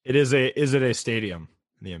fuck? Is it a stadium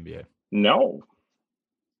in the NBA? No.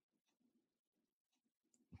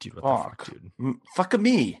 Dude, what the fuck, dude? Fuck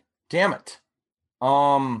me. Damn it.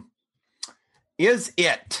 Is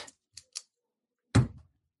it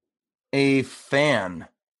a fan?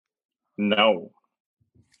 No.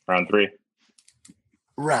 Round three.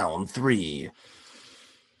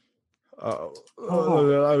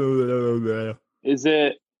 Is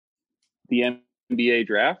it the NBA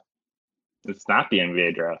draft? It's not the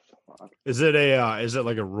NBA draft. Is it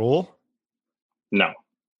like a rule? No.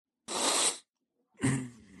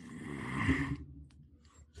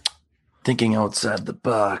 Thinking outside the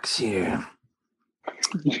box here.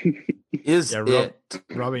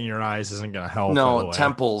 Rubbing your eyes isn't going to help? No,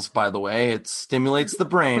 temples, by the way. It stimulates the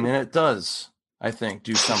brain, and it does, I think,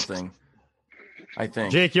 do something. I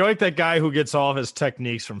think. Jake, you're like that guy who gets all of his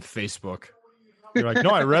techniques from Facebook. You're like,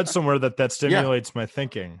 no, I read somewhere that stimulates my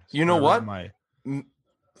thinking. So you know what?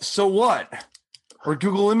 So what? Or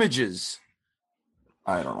Google Images.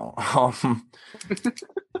 I don't know.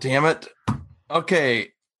 Damn it. Okay.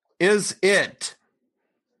 Is it?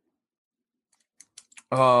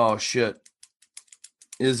 Oh, shit.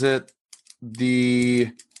 Is it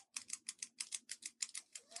the...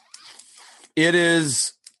 It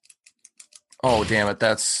is... Oh, damn it.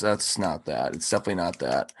 That's not that. It's definitely not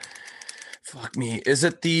that. Fuck me. Is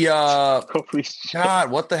it the...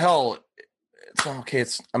 God, what the hell? It's okay.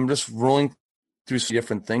 I'm just rolling through some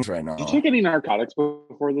different things right now. Did you take any narcotics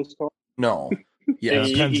before this call? No. Yeah,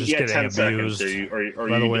 you get 10 seconds, or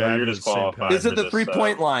you're disqualified. Is it the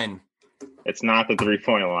 3-point line? It's not the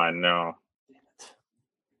 3-point line, no.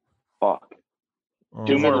 Fuck.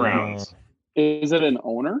 2 more rounds. Is it an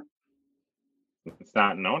owner? It's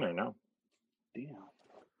not an owner, no. Damn.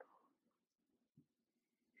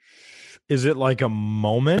 Is it like a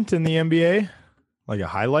moment in the NBA? Like a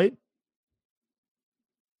highlight?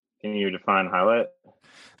 Can you define highlight?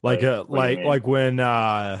 Like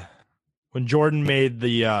when Jordan made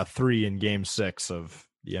the 3 in Game 6 of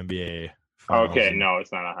the NBA Finals. Okay, no,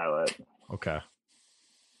 it's not a highlight. Okay.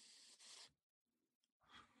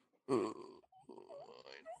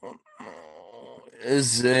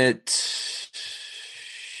 Is it?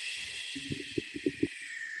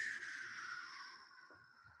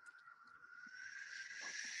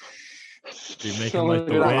 Are you making like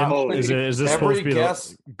the wind? Is this supposed to be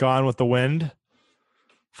Gone with the Wind?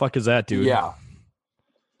 Fuck is that, dude? Yeah.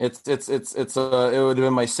 It would have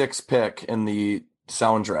been my 6th pick in the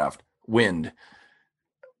sound draft. Wind.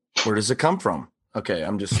 Where does it come from? Okay,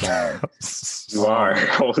 I'm just You are.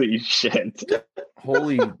 Holy shit.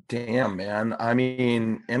 Holy damn, man. I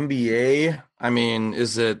mean, NBA. I mean,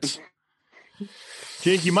 is it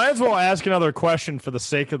Jake, you might as well ask another question for the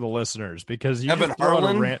sake of the listeners because you Evan just throw out a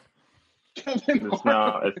Harlan? rant. It's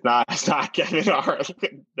not Kevin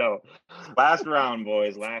Harlan. No. Last round,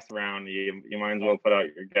 boys. Last round. You might as well put out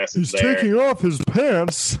your guesses He's there. taking off his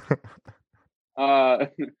pants.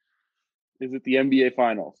 Is it the NBA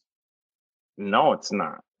Finals? No, it's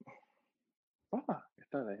not. Oh, I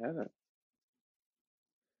thought I had it.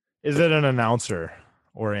 Is it an announcer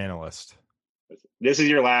or analyst? This is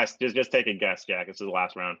your last. Just take a guess, Jack. This is the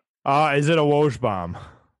last round. Is it a Woj bomb?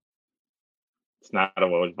 It's not a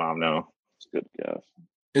Woj bomb, no. It's a good guess.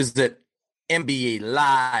 Is it NBA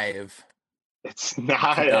Live? It's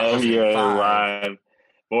not 2005. NBA Live.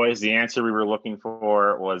 Boys, the answer we were looking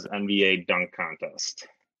for was NBA dunk contest.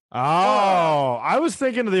 Oh, I was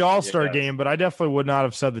thinking of the All-Star Yes. game, but I definitely would not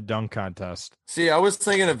have said the dunk contest. See, I was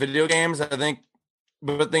thinking of video games. I think,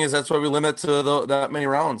 but the thing is, that's why we limit to that many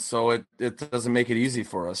rounds, so it doesn't make it easy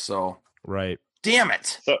for us. So, Right. damn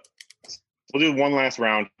it. So we'll do one last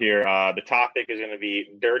round here. The topic is going to be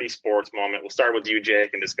dirty sports moment. We'll start with you, Jake,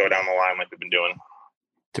 and just go down the line like we've been doing.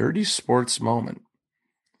 Dirty sports moment.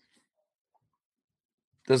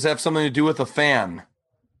 Does it have something to do with a fan?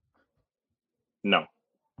 No.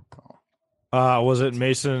 Was it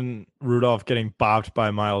Mason Rudolph getting bopped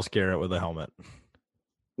by Myles Garrett with a helmet?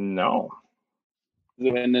 No.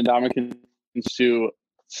 When Ndamukong Suh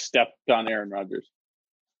stepped on Aaron Rodgers.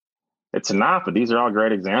 It's not, but these are all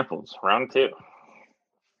great examples. Round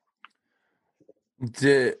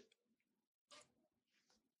 2.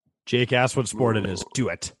 Jake asked what sport it is. Do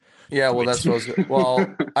it. Yeah, well, that's what I was.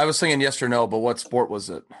 Well, I was thinking yes or no, but what sport was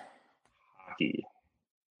it? Hockey.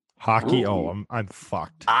 Hockey? Ooh. Oh, I'm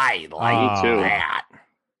fucked. I like too. that.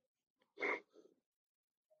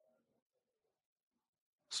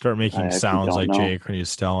 Start making I actually sounds don't like know. Jake when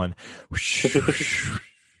he's telling.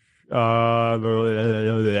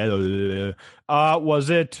 Was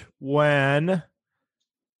it when?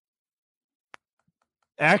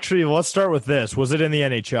 Actually, let's start with this. Was it in the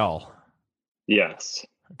NHL? Yes.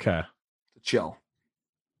 Okay. Chill.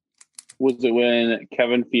 Was it when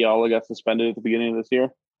Kevin Fiala got suspended at the beginning of this year?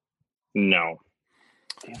 No.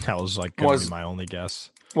 That was like going to be my only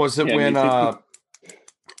guess. Was it Yeah, when? me too.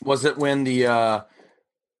 Was it when the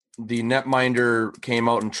netminder came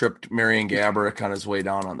out and tripped Marion Gaborik on his way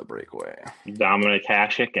down on the breakaway? Dominic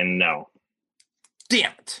Hasek, and no.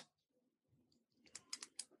 Damn it!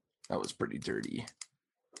 That was pretty dirty.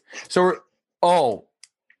 So,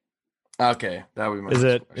 okay, that would be my.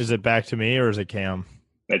 Is it back to me or is it Cam?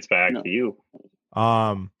 It's back No. to you.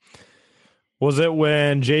 Was it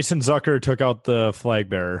when Jason Zucker took out the flag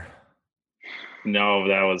bearer? No,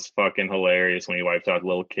 that was fucking hilarious when he wiped out a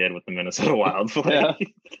little kid with the Minnesota Wild flag. Yeah.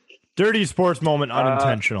 Dirty sports moment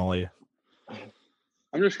unintentionally.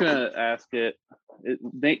 I'm just going to ask it.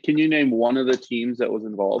 Nate, can you name one of the teams that was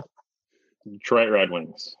involved? Detroit Red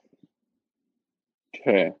Wings.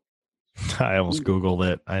 Okay. I almost Googled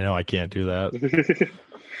it. I know I can't do that.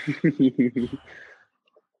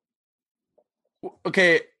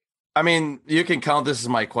 Okay, I mean, you can count this as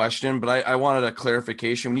my question, but I wanted a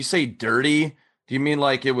clarification. When you say dirty, do you mean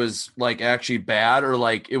like it was like actually bad, or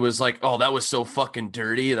like it was like, oh, that was so fucking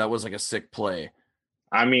dirty, that was like a sick play?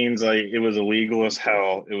 I mean, like it was illegal as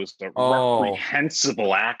hell. It was a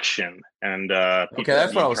reprehensible action, and people Okay,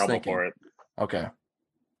 that's what I got in was trouble thinking. for it. Okay,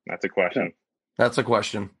 That's a question. that's a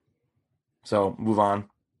question. So move on.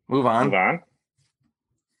 Move on. Move on.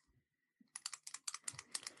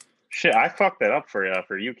 Shit, I fucked that up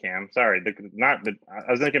for you, Cam. Sorry.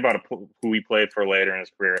 I was thinking about who he played for later in his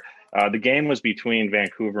career. The game was between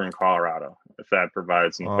Vancouver and Colorado, if that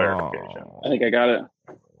provides some clarification. I think I got it.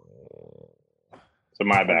 So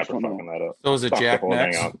my bad for fucking that up. So is it Fuck the Jack whole thing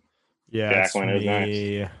next? up. Yeah, Jacqueline it's is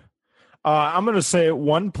me. next. I'm gonna say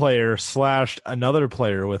one player slashed another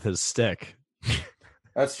player with his stick.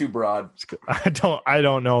 That's too broad. I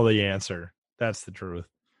don't know the answer. That's the truth.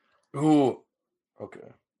 Ooh. Okay.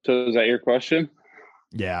 So is that your question?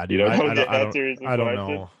 Yeah, You dude. don't I know don't the answer is the I don't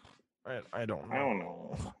question? know. I don't know. I don't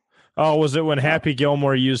know. Oh, was it when Happy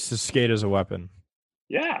Gilmore used his skate as a weapon?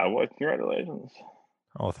 Yeah, what? Congratulations.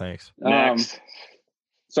 Oh, thanks. Next.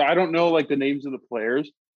 So I don't know like the names of the players,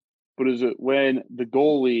 but is it when the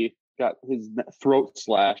goalie got his throat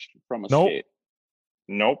slashed from a Nope. skate?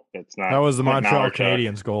 Nope, it's not. That was the Like Montreal Malerchuk.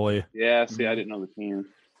 Canadiens goalie. Yeah, see, I didn't know the team.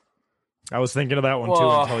 I was thinking of that one too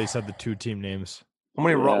Whoa. until he said the two team names.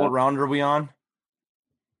 What round are we on?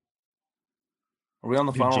 Are we on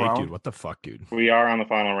the final round? Dude, what the fuck, dude? We are on the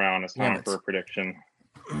final round. It's time for a prediction.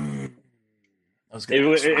 Let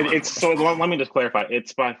me just clarify.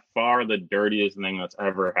 It's by far the dirtiest thing that's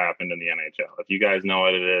ever happened in the NHL. If you guys know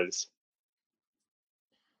what it is.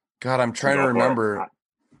 God, I'm trying to remember.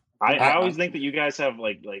 I always think that you guys have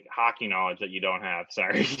like hockey knowledge that you don't have.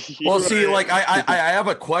 Sorry. Well, see, like I have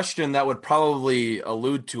a question that would probably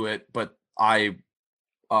allude to it, but I'm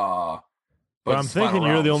thinking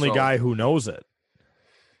you're the only guy who knows it.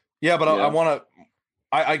 Yeah, but I want to.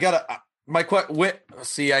 I gotta my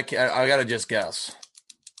see. I gotta just guess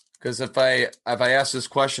because if I ask this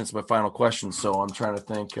question, it's my final question. So I'm trying to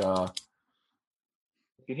think. I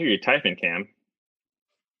can hear you typing, Cam.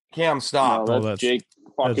 Cam, stop. No, that's Jake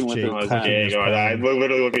fucking with it. Jake. I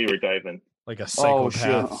literally look at you were typing like a psychopath.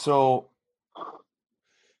 Oh shit! So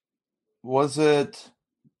was it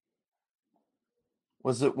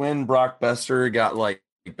when Brock Besser got like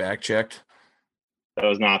back checked? That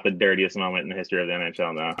was not the dirtiest moment in the history of the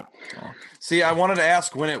NHL, no. See, I wanted to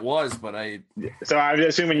ask when it was, but So I'm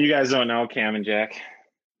assuming you guys don't know, Cam and Jack?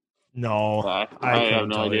 No. I have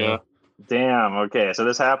no idea. Damn, okay. So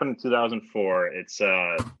this happened in 2004. It's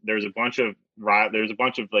there's a bunch of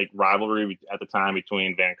like rivalry at the time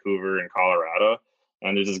between Vancouver and Colorado.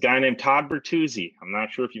 And there's this guy named Todd Bertuzzi. I'm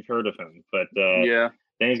not sure if you've heard of him, but then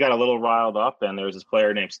he's got a little riled up, and there was this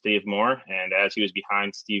player named Steve Moore. And as he was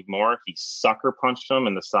behind Steve Moore, he sucker punched him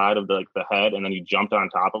in the side of the head, and then he jumped on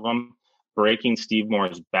top of him, breaking Steve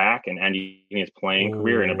Moore's back and ending his playing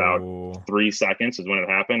career in about 3 seconds is when it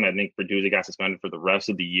happened. I think Bertuzzi got suspended for the rest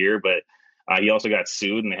of the year, but he also got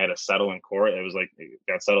sued, and they had to settle in court. It was like it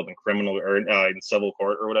got settled in criminal or in civil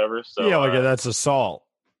court or whatever. So that's assault.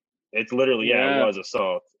 It's literally it was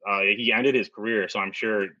assault. He ended his career, so I'm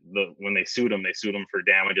sure when they sued him for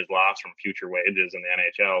damages lost from future wages in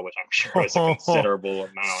the NHL, which I'm sure is a considerable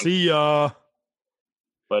amount. See ya.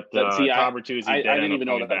 But Todd Bertuzzi I didn't even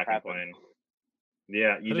know that happened.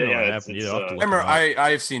 Yeah, you did. I've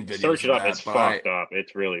seen videos. Search it up. It's fucked up.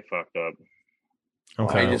 It's really fucked up.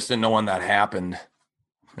 Okay. I just didn't know when that happened.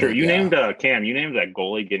 Sure, you named Cam. You named that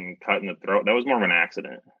goalie getting cut in the throat. That was more of an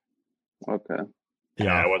accident. Okay.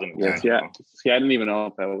 Yeah, it wasn't. See, I didn't even know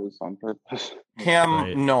if that was on purpose.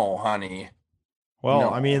 Cam, no, honey. Well,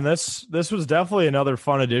 No. I mean, this was definitely another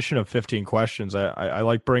fun edition of 15 Questions. I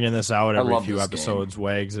like bringing this out every few episodes,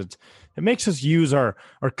 Wags. It makes us use our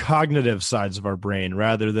cognitive sides of our brain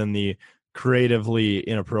rather than the creatively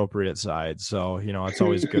inappropriate side. So, it's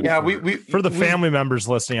always good for the family members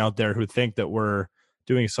listening out there who think that we're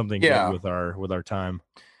doing something good with our time.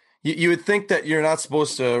 You would think that you're not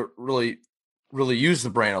supposed to really use the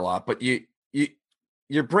brain a lot, but your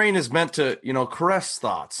brain is meant to, caress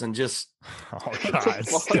thoughts and just. Oh God!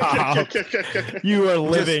 Stop! You are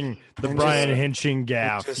living the Brian Hinching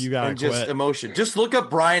gaff. You gotta quit. Just emotion. Just look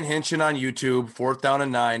up Brian Hinching on YouTube, 4th Down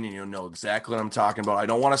and 9, and you'll know exactly what I'm talking about. I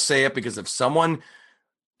don't want to say it because if someone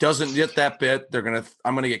doesn't get that bit,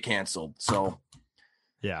 I'm gonna get canceled. So.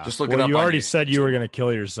 Yeah, just look it up. You already said you were going to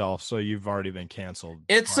kill yourself, so you've already been canceled.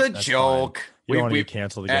 It's a joke. Fine. You don't want to get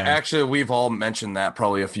canceled again. Actually, we've all mentioned that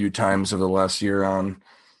probably a few times over the last year on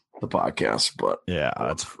the podcast. But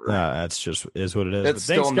that's just is what it is. It's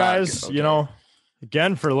but thanks, guys. Okay.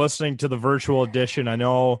 Again for listening to the virtual edition. I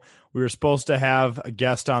know we were supposed to have a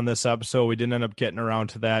guest on this episode. We didn't end up getting around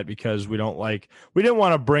to that because we didn't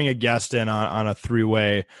want to bring a guest in on a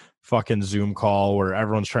 3-way fucking Zoom call where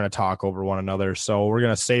everyone's trying to talk over one another. So we're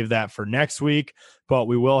going to save that for next week, but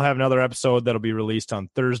we will have another episode that'll be released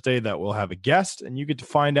on Thursday that will have a guest and you get to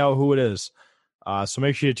find out who it is. So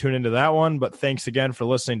make sure you tune into that one. But thanks again for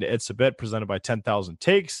listening to It's a Bit presented by 10,000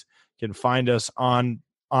 Takes. You can find us on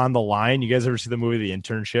the line. You guys ever see the movie, The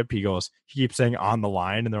Internship? He keeps saying on the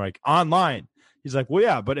line and they're like online. He's like, well,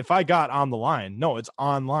 yeah, but if I got on the line, no, it's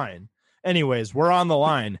online. Anyways, we're on the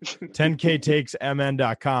line,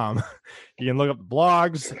 10ktakesmn.com. You can look up the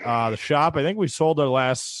blogs, the shop. I think we sold our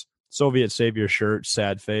last Soviet Savior shirt,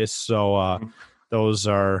 sad face. So those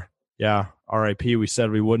are, RIP. We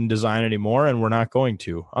said we wouldn't design anymore, and we're not going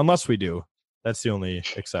to, unless we do. That's the only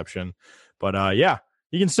exception. But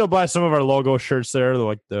you can still buy some of our logo shirts there,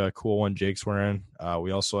 like the cool one Jake's wearing.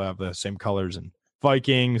 We also have the same colors and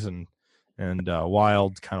Vikings and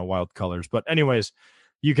wild colors. But anyways,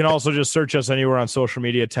 you can also just search us anywhere on social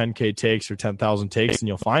media, 10K Takes or 10,000 Takes, and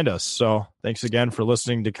you'll find us. So thanks again for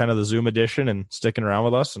listening to kind of the Zoom edition and sticking around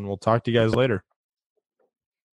with us, and we'll talk to you guys later.